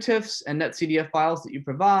geotiffs and netcdf files that you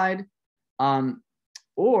provide,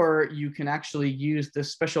 or you can actually use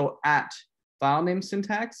this special file name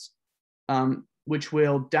syntax, which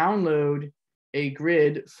will download a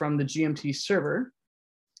grid from the GMT server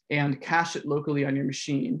and cache it locally on your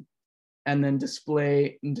machine, and then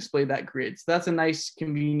display that grid. So that's a nice,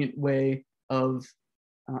 convenient way of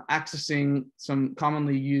accessing some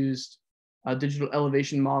commonly used digital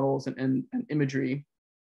elevation models and imagery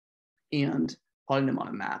and plotting them on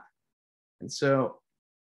a map. And so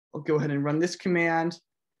I'll go ahead and run this command.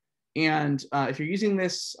 And if you're using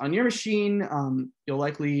this on your machine, you'll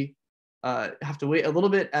likely have to wait a little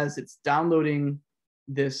bit as it's downloading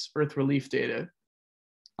this Earth relief data.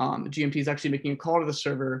 GMT is actually making a call to the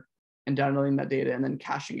server and downloading that data and then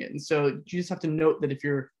caching it. And so you just have to note that if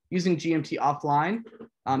you're using GMT offline,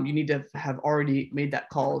 you need to have already made that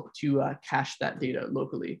call to cache that data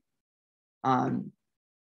locally.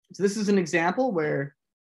 So this is an example where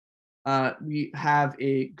we have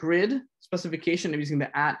a grid specification of using the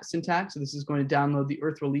syntax. So this is going to download the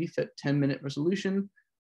Earth relief at 10-minute resolution.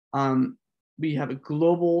 We have a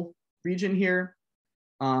global region here,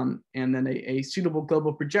 and then a suitable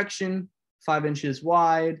global projection, 5 inches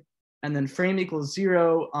wide, and then frame equals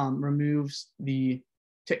 0 removes the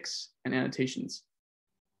ticks and annotations.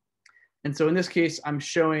 And so in this case, I'm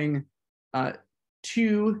showing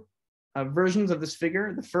two versions of this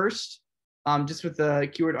figure. The first, just with the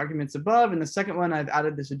keyword arguments above, and the second one, I've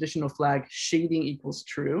added this additional flag, shading equals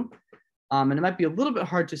true. And it might be a little bit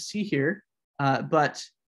hard to see here, but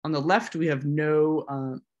on the left, we have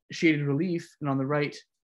no shaded relief, and on the right,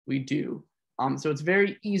 we do. So it's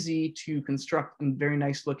very easy to construct a very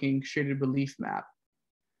nice looking shaded relief map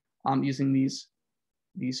using these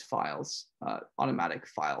files, automatic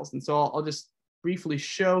files. And so I'll just briefly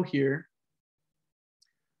show here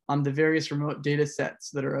the various remote data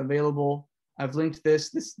sets that are available. I've linked this.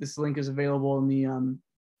 This link is available in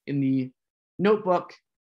the notebook,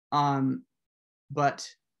 but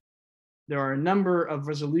there are a number of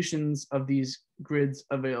resolutions of these grids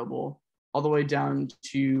available, all the way down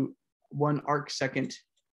to 1 arcsecond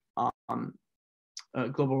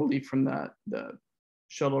global relief from the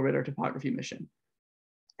shuttle radar topography mission.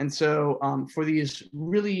 And so for these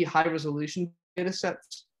really high resolution data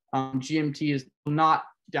sets, GMT will not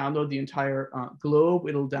download the entire globe,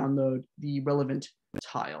 it'll download the relevant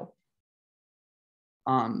tile.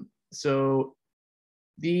 So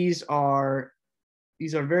these are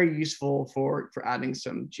very useful for adding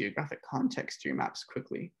some geographic context to your maps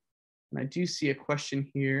quickly. And I do see a question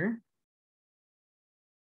here.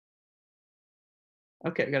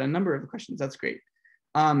 Okay, I've got a number of questions, that's great.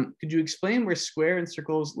 Could you explain where square and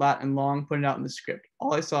circles, lat and long pointed out in the script?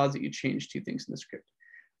 All I saw is that you changed 2 things in the script.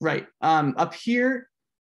 Right, up here,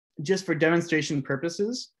 just for demonstration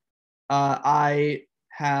purposes, I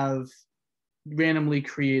have randomly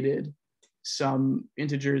created some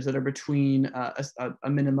integers that are between a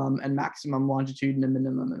minimum and maximum longitude and a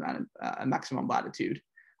minimum and a maximum latitude.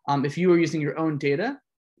 If you were using your own data,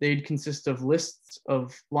 they'd consist of lists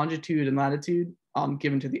of longitude and latitude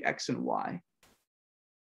given to the X and Y.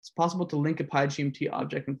 It's possible to link a PyGMT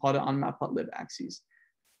object and plot it on matplotlib axes.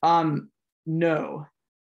 No.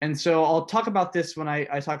 And so I'll talk about this when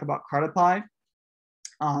I talk about CartaPy.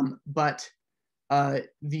 But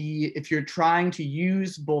if you're trying to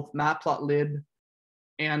use both matplotlib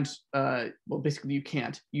and, well, basically you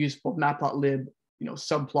can't use both matplotlib,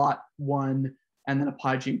 subplot 1 and then a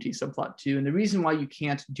PyGMT subplot 2. And the reason why you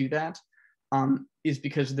can't do that is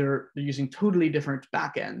because they're using totally different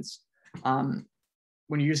backends.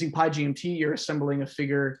 When you're using PyGMT, you're assembling a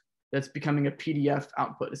figure that's becoming a PDF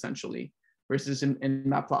output essentially, versus in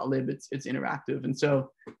matplotlib, it's interactive. And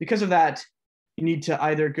so because of that, you need to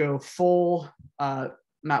either go full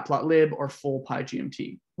matplotlib or full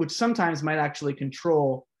PyGMT, which sometimes might actually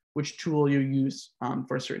control which tool you use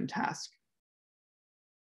for a certain task.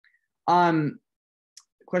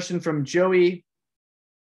 Question from Joey,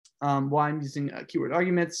 why I'm using keyword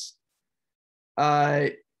arguments.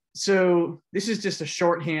 So this is just a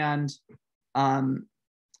shorthand. I'm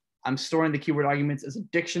storing the keyword arguments as a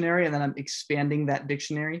dictionary, and then I'm expanding that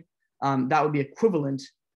dictionary. That would be equivalent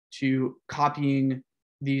to copying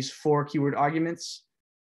these 4 keyword arguments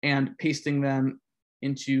and pasting them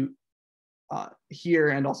into here,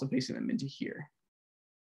 and also pasting them into here.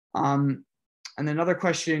 And then another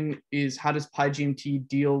question is, how does PyGMT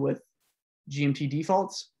deal with GMT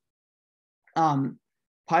defaults?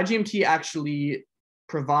 PyGMT actually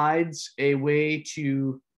provides a way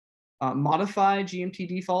to modify GMT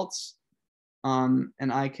defaults. And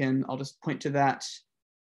I'll just point to that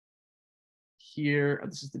here.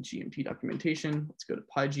 This is the GMT documentation. Let's go to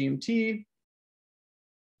PyGMT.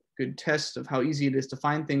 Good test of how easy it is to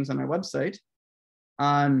find things on our website.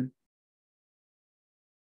 And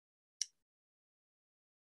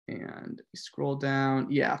scroll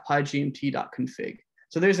down, yeah, pygmt.config.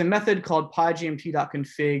 So there's a method called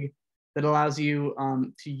pygmt.config that allows you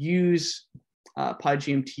to use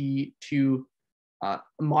pygmt to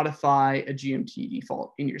modify a GMT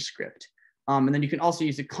default in your script. And then you can also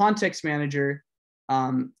use a context manager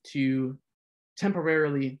to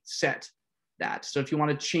temporarily set that. So if you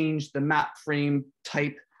want to change the map frame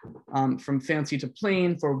type from fancy to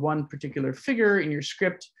plain for one particular figure in your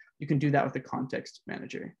script, you can do that with the context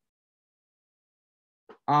manager.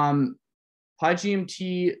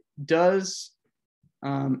 PyGMT does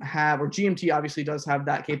have, or GMT obviously does have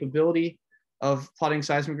that capability of plotting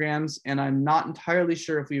seismograms, and I'm not entirely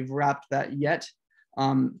sure if we've wrapped that yet.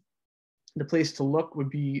 The place to look would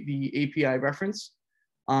be the API reference,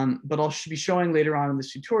 but I'll be showing later on in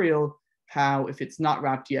this tutorial how, if it's not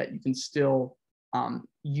wrapped yet, you can still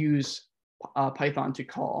use Python to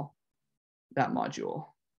call that module.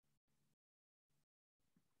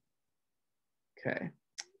 Okay,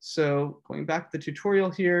 so going back to the tutorial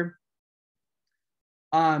here.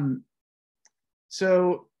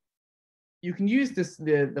 So you can use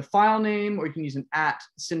the file name, or you can use an @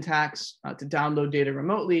 syntax to download data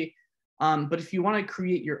remotely. But if you want to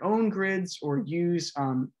create your own grids or use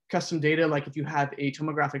custom data, like if you have a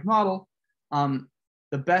tomographic model,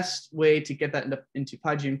 the best way to get that into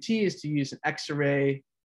PyGMT is to use an Xarray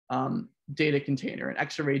data container, an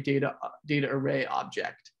Xarray data array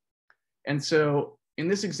object. And so in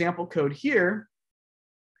this example code here,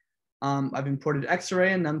 I've imported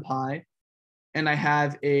Xarray and NumPy, and I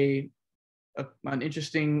have an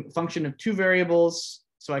interesting function of 2 variables,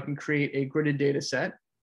 so I can create a gridded data set.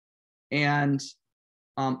 And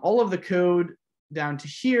all of the code down to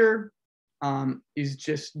here is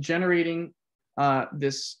just generating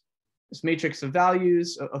this matrix of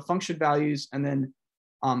values, of function values, and then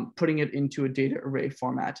putting it into a data array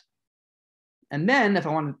format. And then if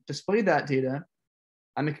I want to display that data,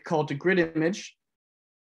 I make a call to grid image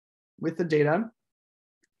with the data,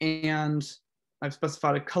 and I've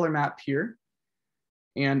specified a color map here.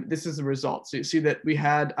 And this is the result. So you see that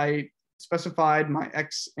I specified my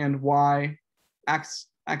X and Y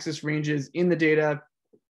axis ranges in the data.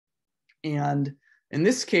 And in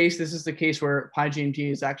this case, this is the case where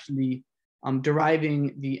PyGMT is actually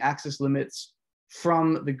deriving the axis limits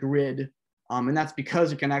from the grid. And that's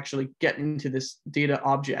because it can actually get into this data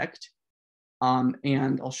object.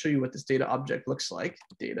 And I'll show you what this data object looks like.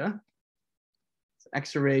 Data,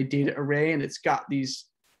 it's Xarray data array, and it's got these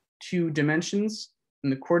 2 dimensions in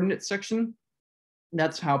the coordinate section.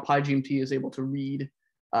 That's how PyGMT is able to read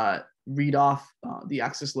off the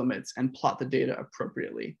axis limits and plot the data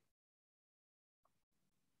appropriately.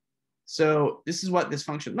 So this is what this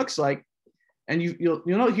function looks like. And you'll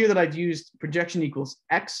note here that I've used projection equals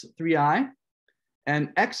x 3i.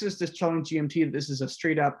 And x is just telling GMT that this is a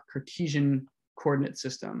straight up Cartesian coordinate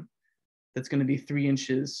system that's going to be 3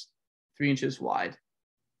 inches wide.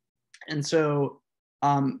 And so,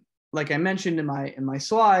 like I mentioned in my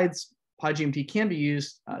slides, PyGMT can be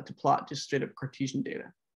used to plot just straight up Cartesian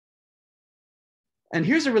data. And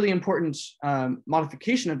here's a really important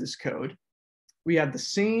modification of this code. We have the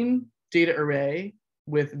same data array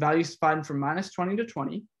with values defined from -20 to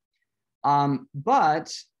 20,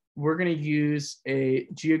 but we're going to use a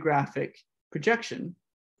geographic projection,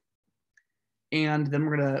 and then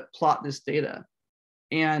we're going to plot this data.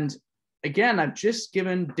 And again, I've just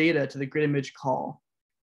given data to the grid image call.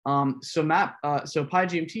 So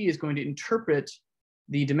PyGMT is going to interpret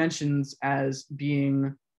the dimensions as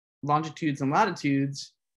being longitudes and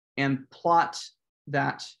latitudes and plot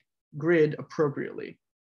that grid appropriately.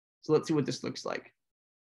 So let's see what this looks like.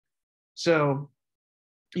 So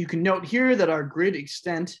you can note here that our grid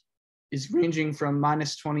extent is ranging from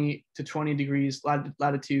 -20 to 20 degrees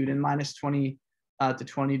latitude and -20 to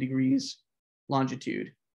 20 degrees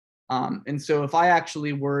longitude. And so if I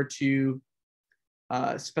actually were to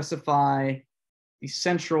specify the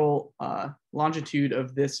central longitude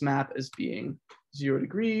of this map as being 0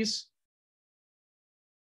 degrees.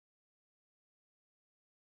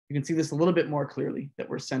 You can see this a little bit more clearly that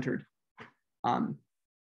we're centered.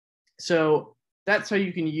 So that's how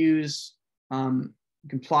you can use, you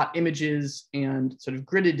can plot images and sort of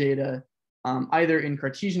gridded data either in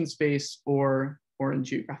Cartesian space or in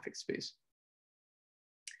geographic space.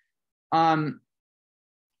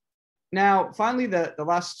 Now, finally, the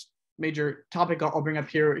last major topic I'll bring up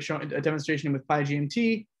here, showing a demonstration with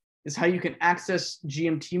PyGMT, is how you can access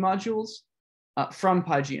GMT modules from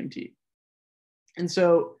PyGMT. And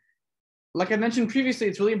so, like I mentioned previously,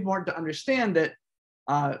 it's really important to understand that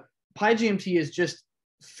PyGMT is just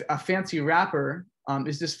a fancy wrapper,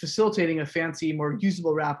 is just facilitating a fancy, more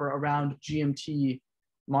usable wrapper around GMT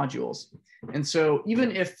modules. And so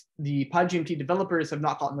even if the PyGMT developers have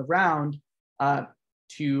not gotten around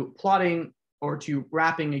to plotting or to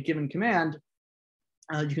wrapping a given command,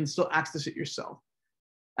 you can still access it yourself.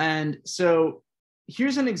 And so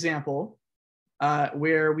here's an example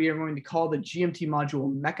where we are going to call the GMT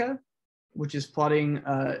module Mecha, which is plotting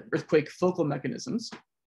earthquake focal mechanisms.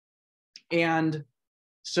 And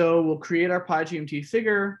so we'll create our PyGMT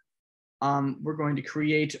figure. We're going to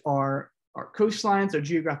create our coastlines, our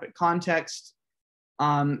geographic context.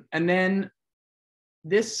 And then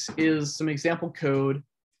this is some example code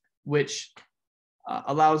which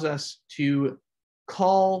allows us to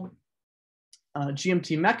call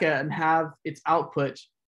GMT Mecha and have its output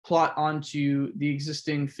plot onto the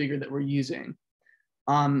existing figure that we're using.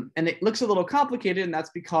 And it looks a little complicated, and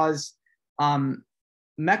that's because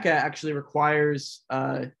Mecha actually requires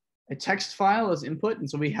a text file as input. And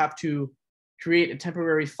so we have to create a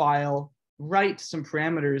temporary file, write some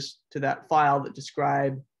parameters to that file that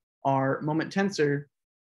describe our moment tensor,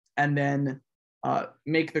 and then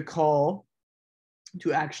make the call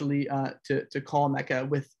to actually to call Mecha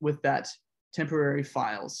with that temporary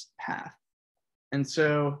files path. And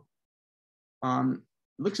so it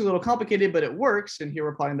looks a little complicated, but it works. And here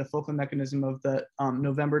we're plotting the focal mechanism of the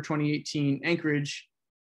November 2018 Anchorage,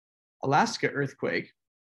 Alaska earthquake.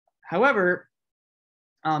 However,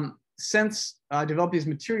 since I developed these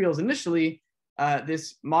materials initially,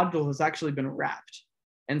 this module has actually been wrapped.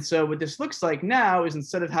 And so what this looks like now is,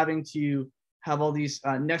 instead of having to have all these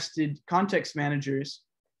nested context managers,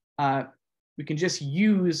 we can just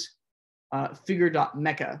use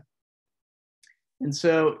figure.mecha. And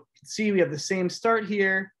so you can see we have the same start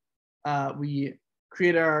here. We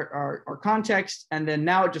create our context, and then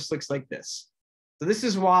now it just looks like this. So this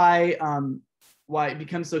is why it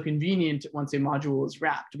becomes so convenient once a module is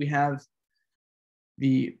wrapped. We have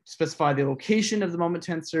specify the location of the moment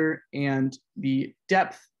tensor and the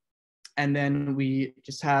depth, and then we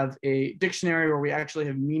just have a dictionary where we actually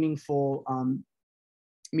have meaningful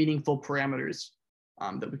parameters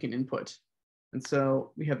that we can input. And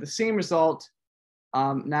so we have the same result.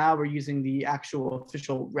 Now we're using the actual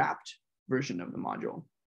official wrapped version of the module.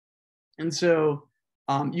 And so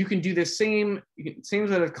you can do the same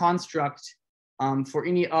sort of construct for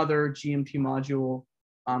any other GMT module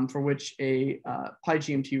for which a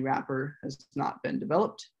PyGMT wrapper has not been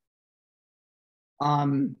developed.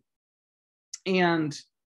 And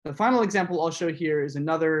the final example I'll show here is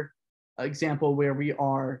another example where we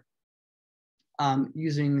are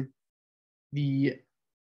using the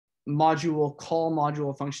call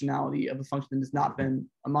module functionality of a function that has not been,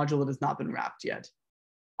 a module that has not been wrapped yet.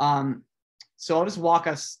 So I'll just walk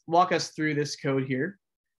us through this code here.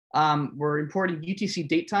 We're importing UTC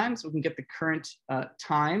date time so we can get the current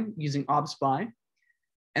time using obspy.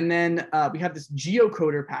 And then we have this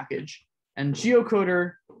geocoder package. And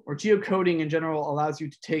geocoder, or geocoding in general, allows you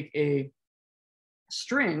to take a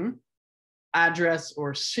string, address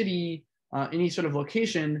or city, any sort of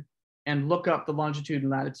location, and look up the longitude and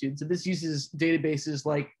latitude. So this uses databases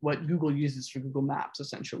like what Google uses for Google Maps,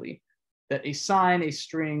 essentially, that assign a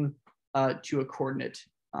string to a coordinate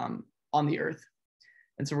on the Earth.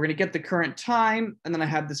 And so we're going to get the current time, and then I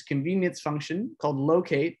have this convenience function called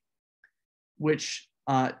locate, which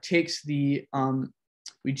takes the,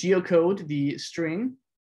 we geocode the string,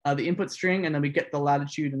 the input string, and then we get the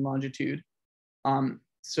latitude and longitude.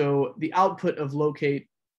 So the output of locate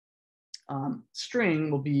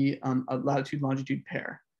string will be a latitude longitude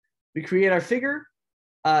pair. We create our figure.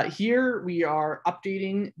 Here we are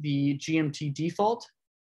updating the GMT default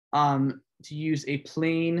to use a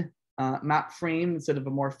plain map frame instead of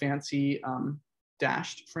a more fancy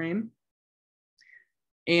dashed frame.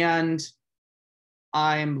 And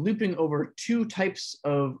I'm looping over two types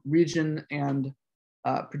of region and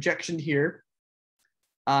projection here.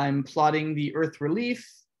 I'm plotting the Earth relief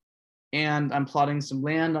and I'm plotting some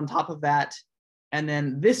land on top of that. And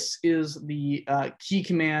then this is the key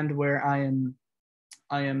command where I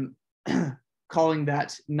am calling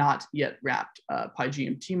that not yet wrapped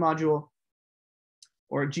PyGMT module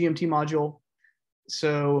or GMT module.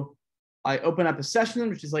 So I open up a session,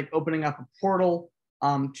 which is like opening up a portal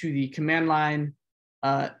to the command line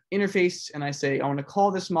interface, and I say, I want to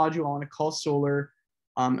call this module, I want to call solar,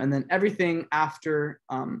 and then everything after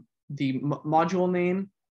the module name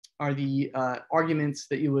are the arguments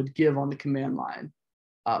that you would give on the command line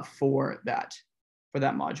for that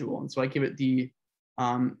module. And so I give it the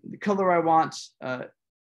color I want to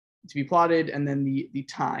be plotted, and then the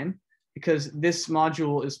time, because this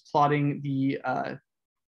module is plotting the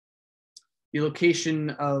location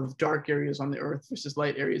of dark areas on the Earth versus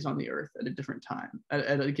light areas on the Earth at a different time,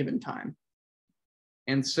 at a given time.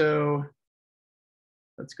 And so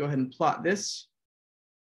let's go ahead and plot this.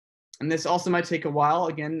 And this also might take a while,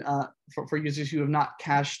 again, for users who have not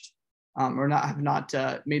cached or have not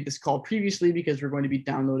made this call previously, because we're going to be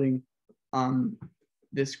downloading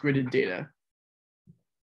this gridded data.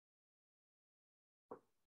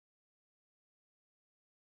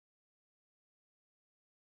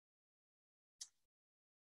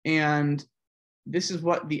 And this is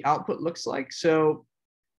what the output looks like. So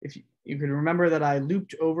if you can remember that I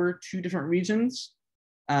looped over 2 different regions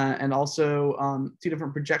and also 2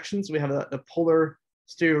 different projections. We have the polar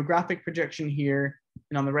stereographic projection here,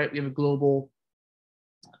 and on the right we have a global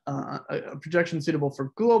a projection suitable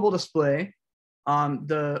for global display.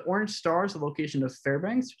 The orange star is the location of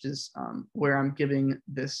Fairbanks, which is where I'm giving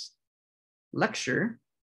this lecture.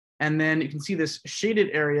 And then you can see this shaded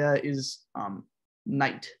area is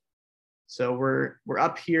night. So we're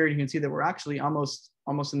up here. You can see that we're actually almost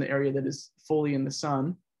in the area that is fully in the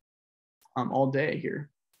sun all day here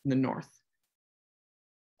in the north.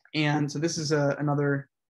 And so this is another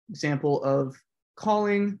example of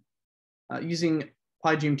calling using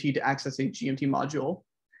PyGMT to access a GMT module.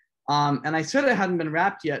 And I said it hadn't been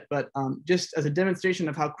wrapped yet, but just as a demonstration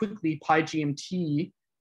of how quickly PyGMT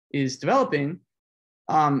is developing,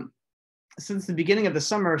 since the beginning of the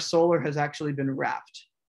summer, Solar has actually been wrapped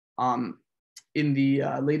in the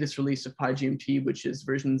latest release of PyGMT, which is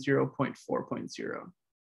version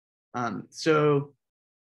 0.4.0. So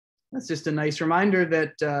that's just a nice reminder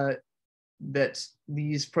that that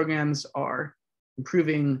these programs are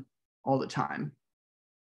improving all the time.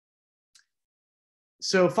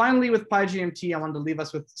 So finally, with PyGMT, I wanted to leave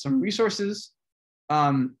us with some resources.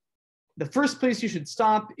 The first place you should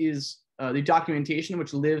stop is the documentation,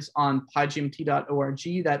 which lives on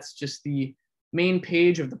pygmt.org. That's just the main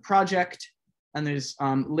page of the project. And there's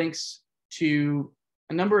links to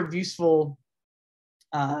a number of useful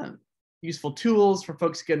tools for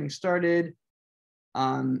folks getting started.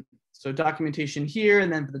 So documentation here,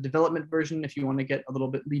 and then for the development version, if you want to get a little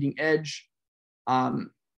bit leading edge.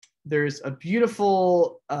 There's a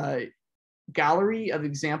beautiful gallery of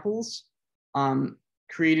examples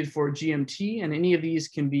created for GMT, and any of these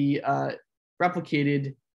can be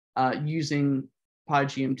replicated using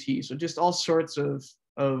PyGMT. So just all sorts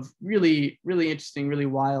of really, really interesting, really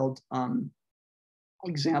wild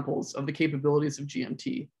examples of the capabilities of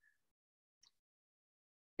GMT.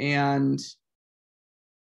 And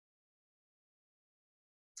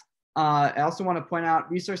I also want to point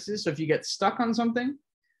out resources. So if you get stuck on something,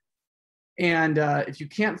 and if you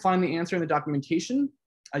can't find the answer in the documentation,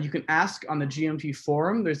 you can ask on the GMT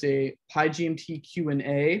forum. There's a PyGMT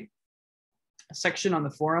Q&A section on the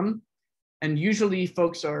forum. And usually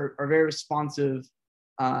folks are very responsive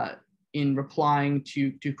in replying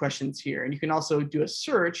to questions here. And you can also do a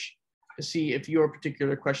search to see if your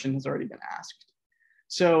particular question has already been asked.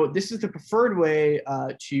 So this is the preferred way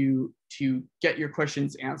to get your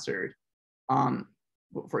questions answered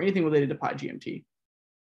for anything related to PyGMT.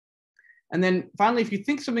 And then finally, if you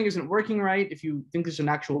think something isn't working right, if you think there's an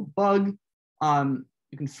actual bug,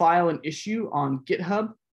 you can file an issue on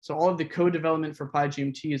GitHub. So all of the code development for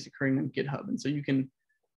PyGMT is occurring on GitHub. And so you can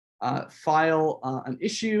file an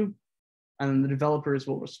issue, and the developers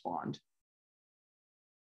will respond.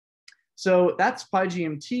 So that's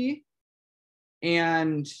PyGMT.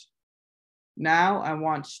 And now I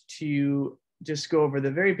want to just go over the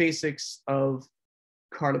very basics of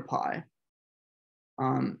Cartopy.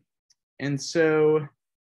 And so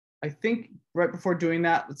I think right before doing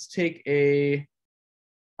that, let's take a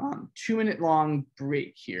 2-minute long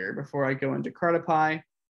break here before I go into Cartopy.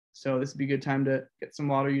 So this would be a good time to get some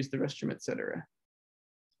water, use the restroom, etc.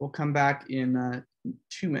 We'll come back in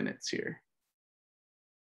 2 minutes here.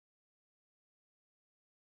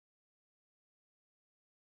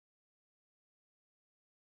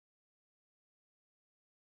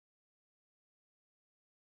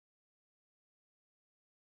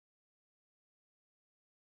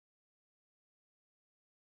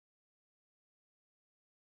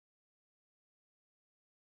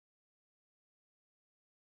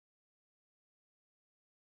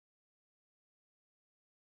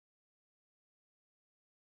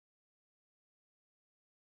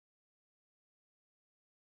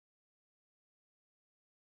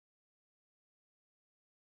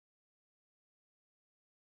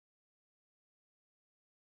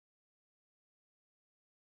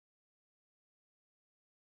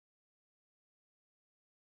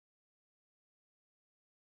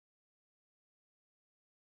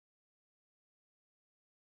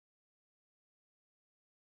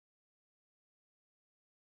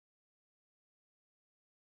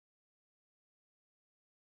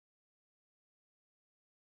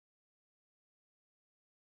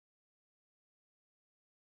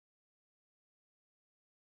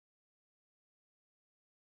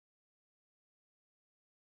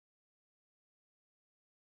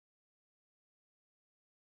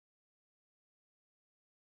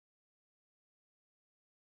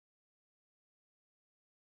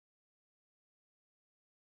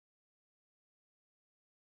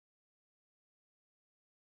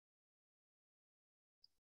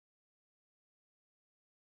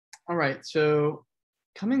 All right, so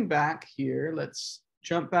coming back here, let's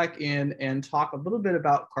jump back in and talk a little bit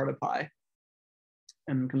about Cartopy.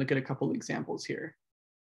 And we can look at a couple examples here.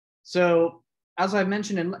 So as I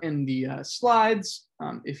mentioned in the slides,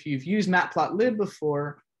 if you've used matplotlib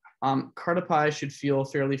before, Cartopy should feel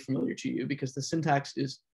fairly familiar to you because the syntax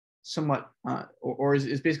is somewhat, or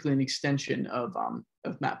is basically an extension of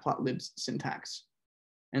matplotlib's syntax.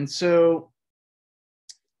 And so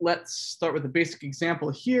let's start with a basic example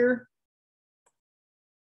here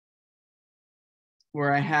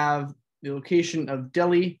where I have the location of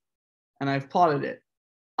Delhi and I've plotted it.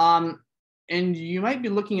 And you might be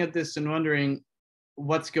looking at this and wondering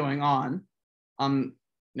what's going on.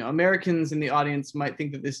 Americans in the audience might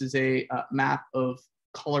think that this is a map of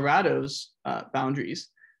Colorado's boundaries,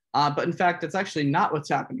 but in fact, that's actually not what's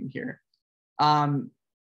happening here.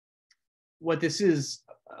 What this is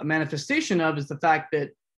a manifestation of is the fact that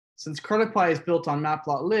since Cartopy is built on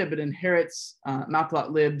matplotlib, it inherits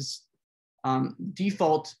matplotlib's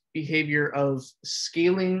default behavior of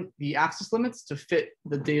scaling the axis limits to fit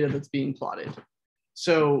the data that's being plotted.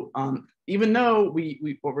 So even though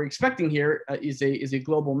what we're expecting here is a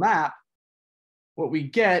global map, what we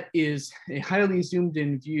get is a highly zoomed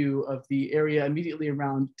in view of the area immediately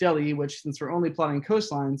around Delhi, which, since we're only plotting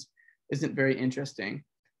coastlines, isn't very interesting.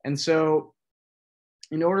 And so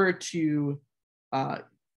in order to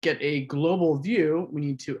get a global view, we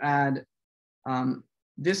need to add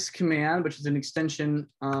this command, which is an extension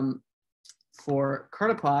for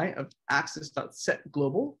Cartopy of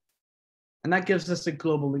axis.setGlobal. And that gives us a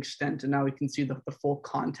global extent. And now we can see the full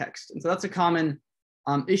context. And so that's a common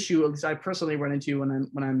issue, at least I personally run into when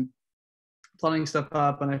I'm plotting stuff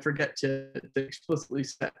up and I forget to explicitly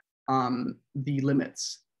set the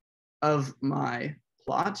limits of my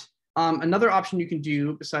plot. Another option you can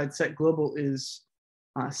do besides set global is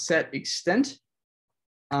set extent.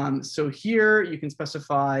 So here you can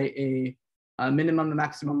specify a minimum and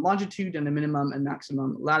maximum longitude and a minimum and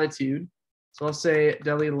maximum latitude. So I'll say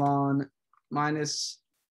Delhi lon minus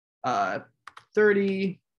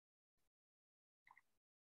 30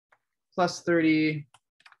 plus 30,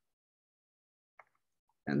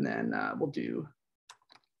 and then we'll do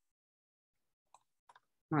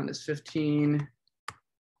minus 15,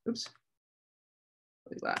 oops,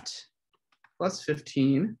 like that, plus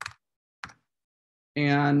 15.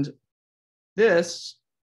 And this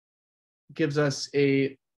gives us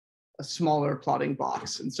a smaller plotting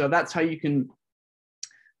box. And so that's how you can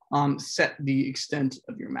set the extent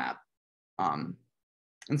of your map.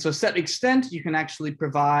 And so set extent, you can actually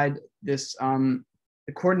provide this the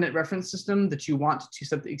coordinate reference system that you want to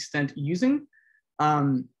set the extent using,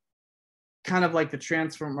 kind of like the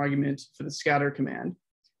transform argument for the scatter command.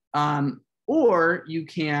 Or you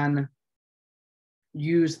can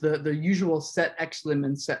use the usual set xlim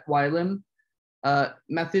and set ylim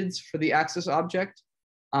methods for the axis object,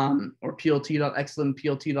 or plt.xlim,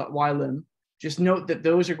 plt.ylim. Just note that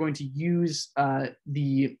those are going to use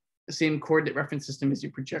the same coordinate reference system as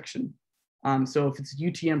your projection. So if it's a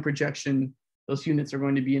UTM projection, those units are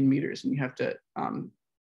going to be in meters, and you have to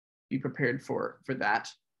be prepared for that.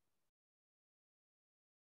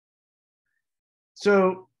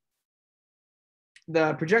 So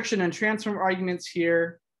the projection and transform arguments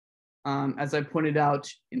here, as I pointed out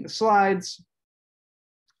in the slides,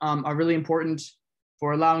 are really important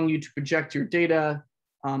for allowing you to project your data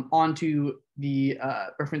onto the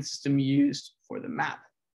reference system used for the map.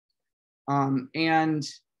 And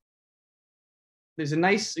there's a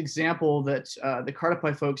nice example that the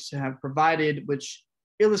Cartopy folks have provided, which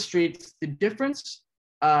illustrates the difference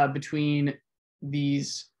between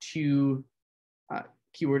these two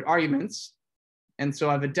keyword arguments. And so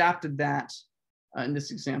I've adapted that in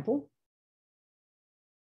this example.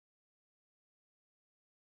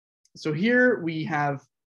 So here we have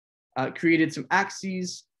created some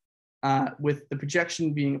axes with the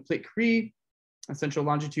projection being a plate Curie, a central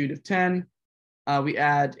longitude of 10. We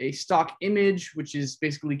add a stock image, which is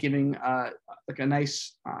basically giving like a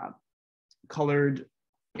nice colored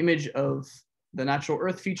image of the natural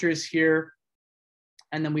Earth features here.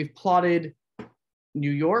 And then we've plotted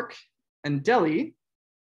New York and Delhi,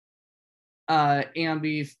 and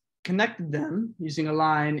we've connected them using a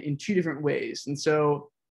line in two different ways. And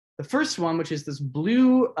so the first one, which is this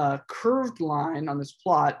blue curved line on this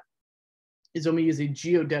plot, is when we use a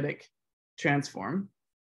geodetic transform.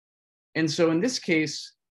 And so in this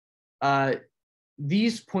case,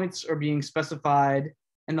 these points are being specified,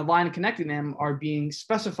 and the line connecting them are being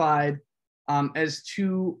specified as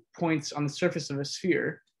 2 points on the surface of a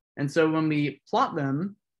sphere. And so when we plot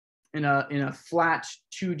them in a flat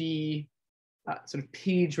 2D sort of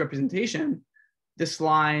page representation, this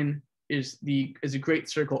line is a great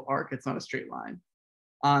circle arc. It's not a straight line.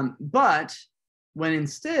 But when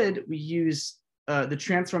instead we use the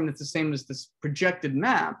transform that's the same as this projected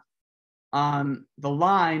map, the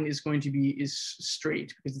line is going to be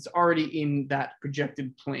straight because it's already in that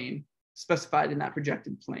projected plane, specified in that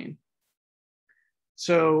projected plane.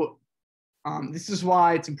 So this is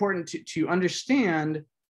why it's important to understand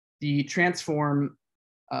the transform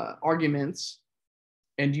arguments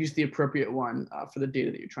and use the appropriate one for the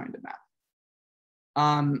data that you're trying to map.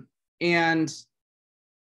 And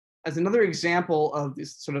as another example of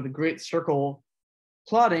this sort of the great circle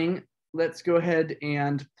plotting, let's go ahead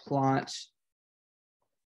and plot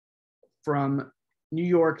from New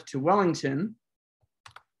York to Wellington.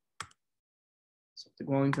 So the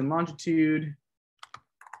Wellington longitude,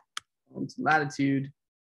 Wellington latitude,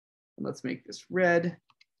 and let's make this red.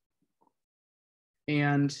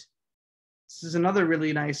 And this is another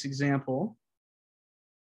really nice example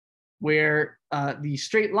where the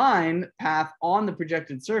straight line path on the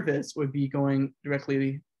projected surface would be going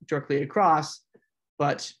directly across.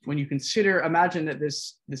 But when you imagine that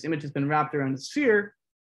this image has been wrapped around a sphere,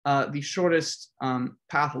 the shortest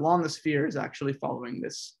path along the sphere is actually following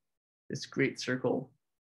this great circle.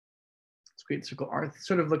 This great circle arc. It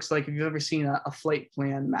sort of looks like if you've ever seen a flight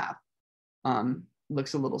plan map,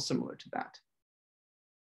 looks a little similar to that.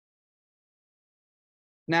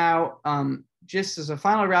 Now, just as a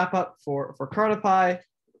final wrap up for CartoPy,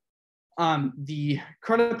 the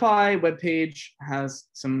CartoPy webpage has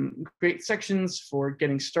some great sections for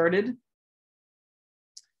getting started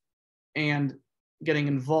and getting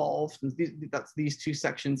involved. That's these two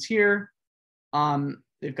sections here.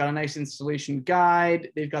 They've got a nice installation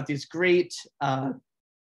guide. They've got these great sort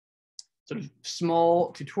of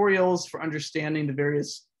small tutorials for understanding the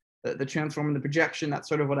various, the transform and the projection. That's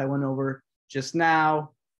sort of what I went over just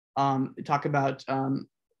now. They talk about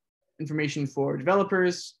information for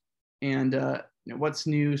developers and what's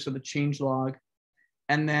new, so the changelog.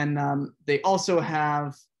 And then they also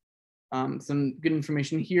have some good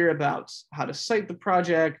information here about how to cite the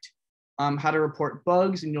project, how to report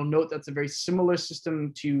bugs. And you'll note that's a very similar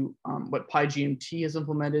system to what PyGMT has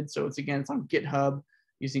implemented. So it's on GitHub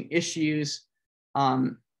using issues.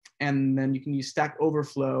 And then you can use Stack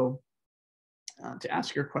Overflow to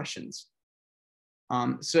ask your questions.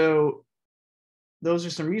 So those are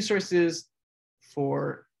some resources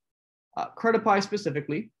for CartoPy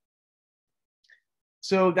specifically.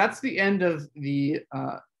 So that's the end of the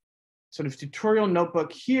sort of tutorial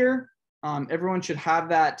notebook here. Everyone should have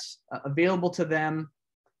that available to them.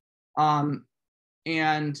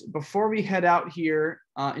 And before we head out here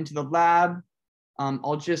into the lab,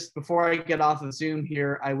 before I get off of Zoom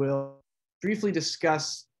here, I will briefly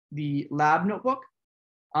discuss the lab notebook.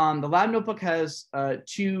 The lab notebook has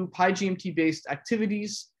 2 PyGMT-based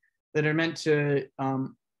activities that are meant to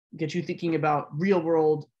get you thinking about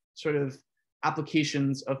real-world sort of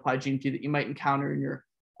applications of PyGMT that you might encounter in your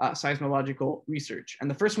seismological research. And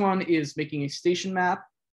the first one is making a station map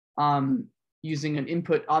using an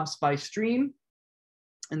input obspy stream.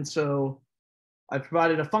 And so I've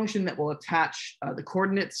provided a function that will attach the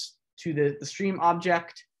coordinates to the stream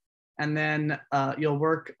object. And then you'll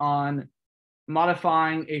work on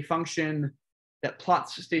modifying a function that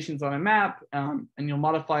plots stations on a map, and you'll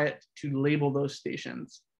modify it to label those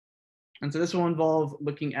stations. And so this will involve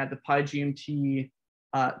looking at the PyGMT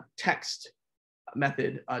text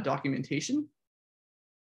method documentation.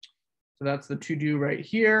 So that's the to-do right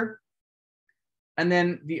here. And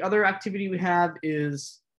then the other activity we have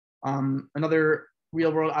is another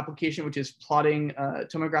real-world application, which is plotting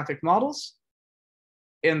tomographic models.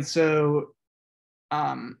 And so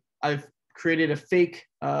I've created a fake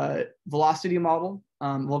velocity model,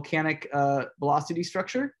 volcanic velocity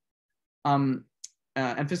structure,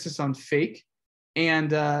 emphasis on fake.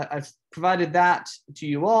 And I've provided that to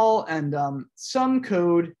you all, and some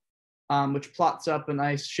code which plots up a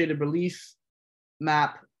nice shaded relief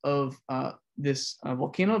map of this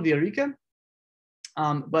volcano, Villarrica,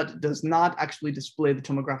 but does not actually display the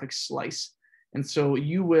tomographic slice. And so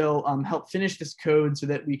you will help finish this code so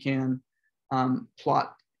that we can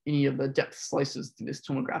plot any of the depth slices to this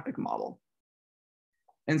tomographic model.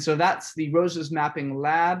 And so that's the Roses Mapping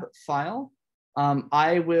Lab file.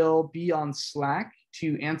 I will be on Slack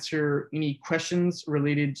to answer any questions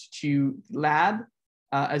related to lab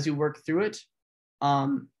as you work through it.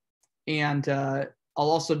 And I'll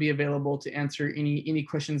also be available to answer any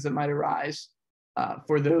questions that might arise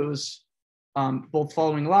for those both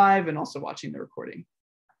following live and also watching the recording.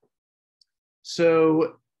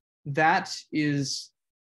 So that is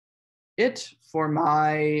it for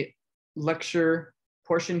my lecture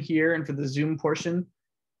portion here and for the Zoom portion.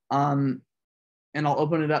 And I'll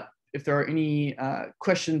open it up if there are any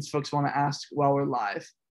questions folks want to ask while we're live.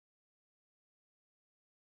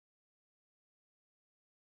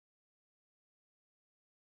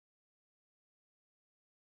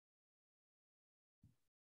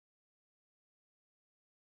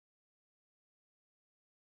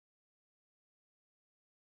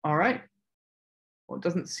 All right. Well, it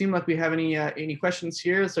doesn't seem like we have any questions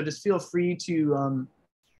here, so just feel free to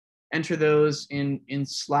enter those in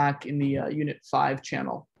Slack in the Unit 5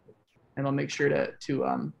 channel, and I'll make sure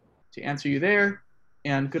to answer you there.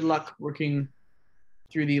 And good luck working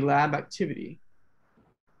through the lab activity.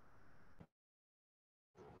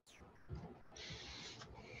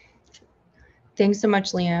 Thanks so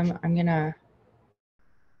much, Liam. I'm gonna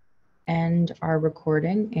end our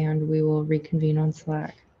recording and we will reconvene on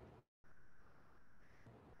Slack.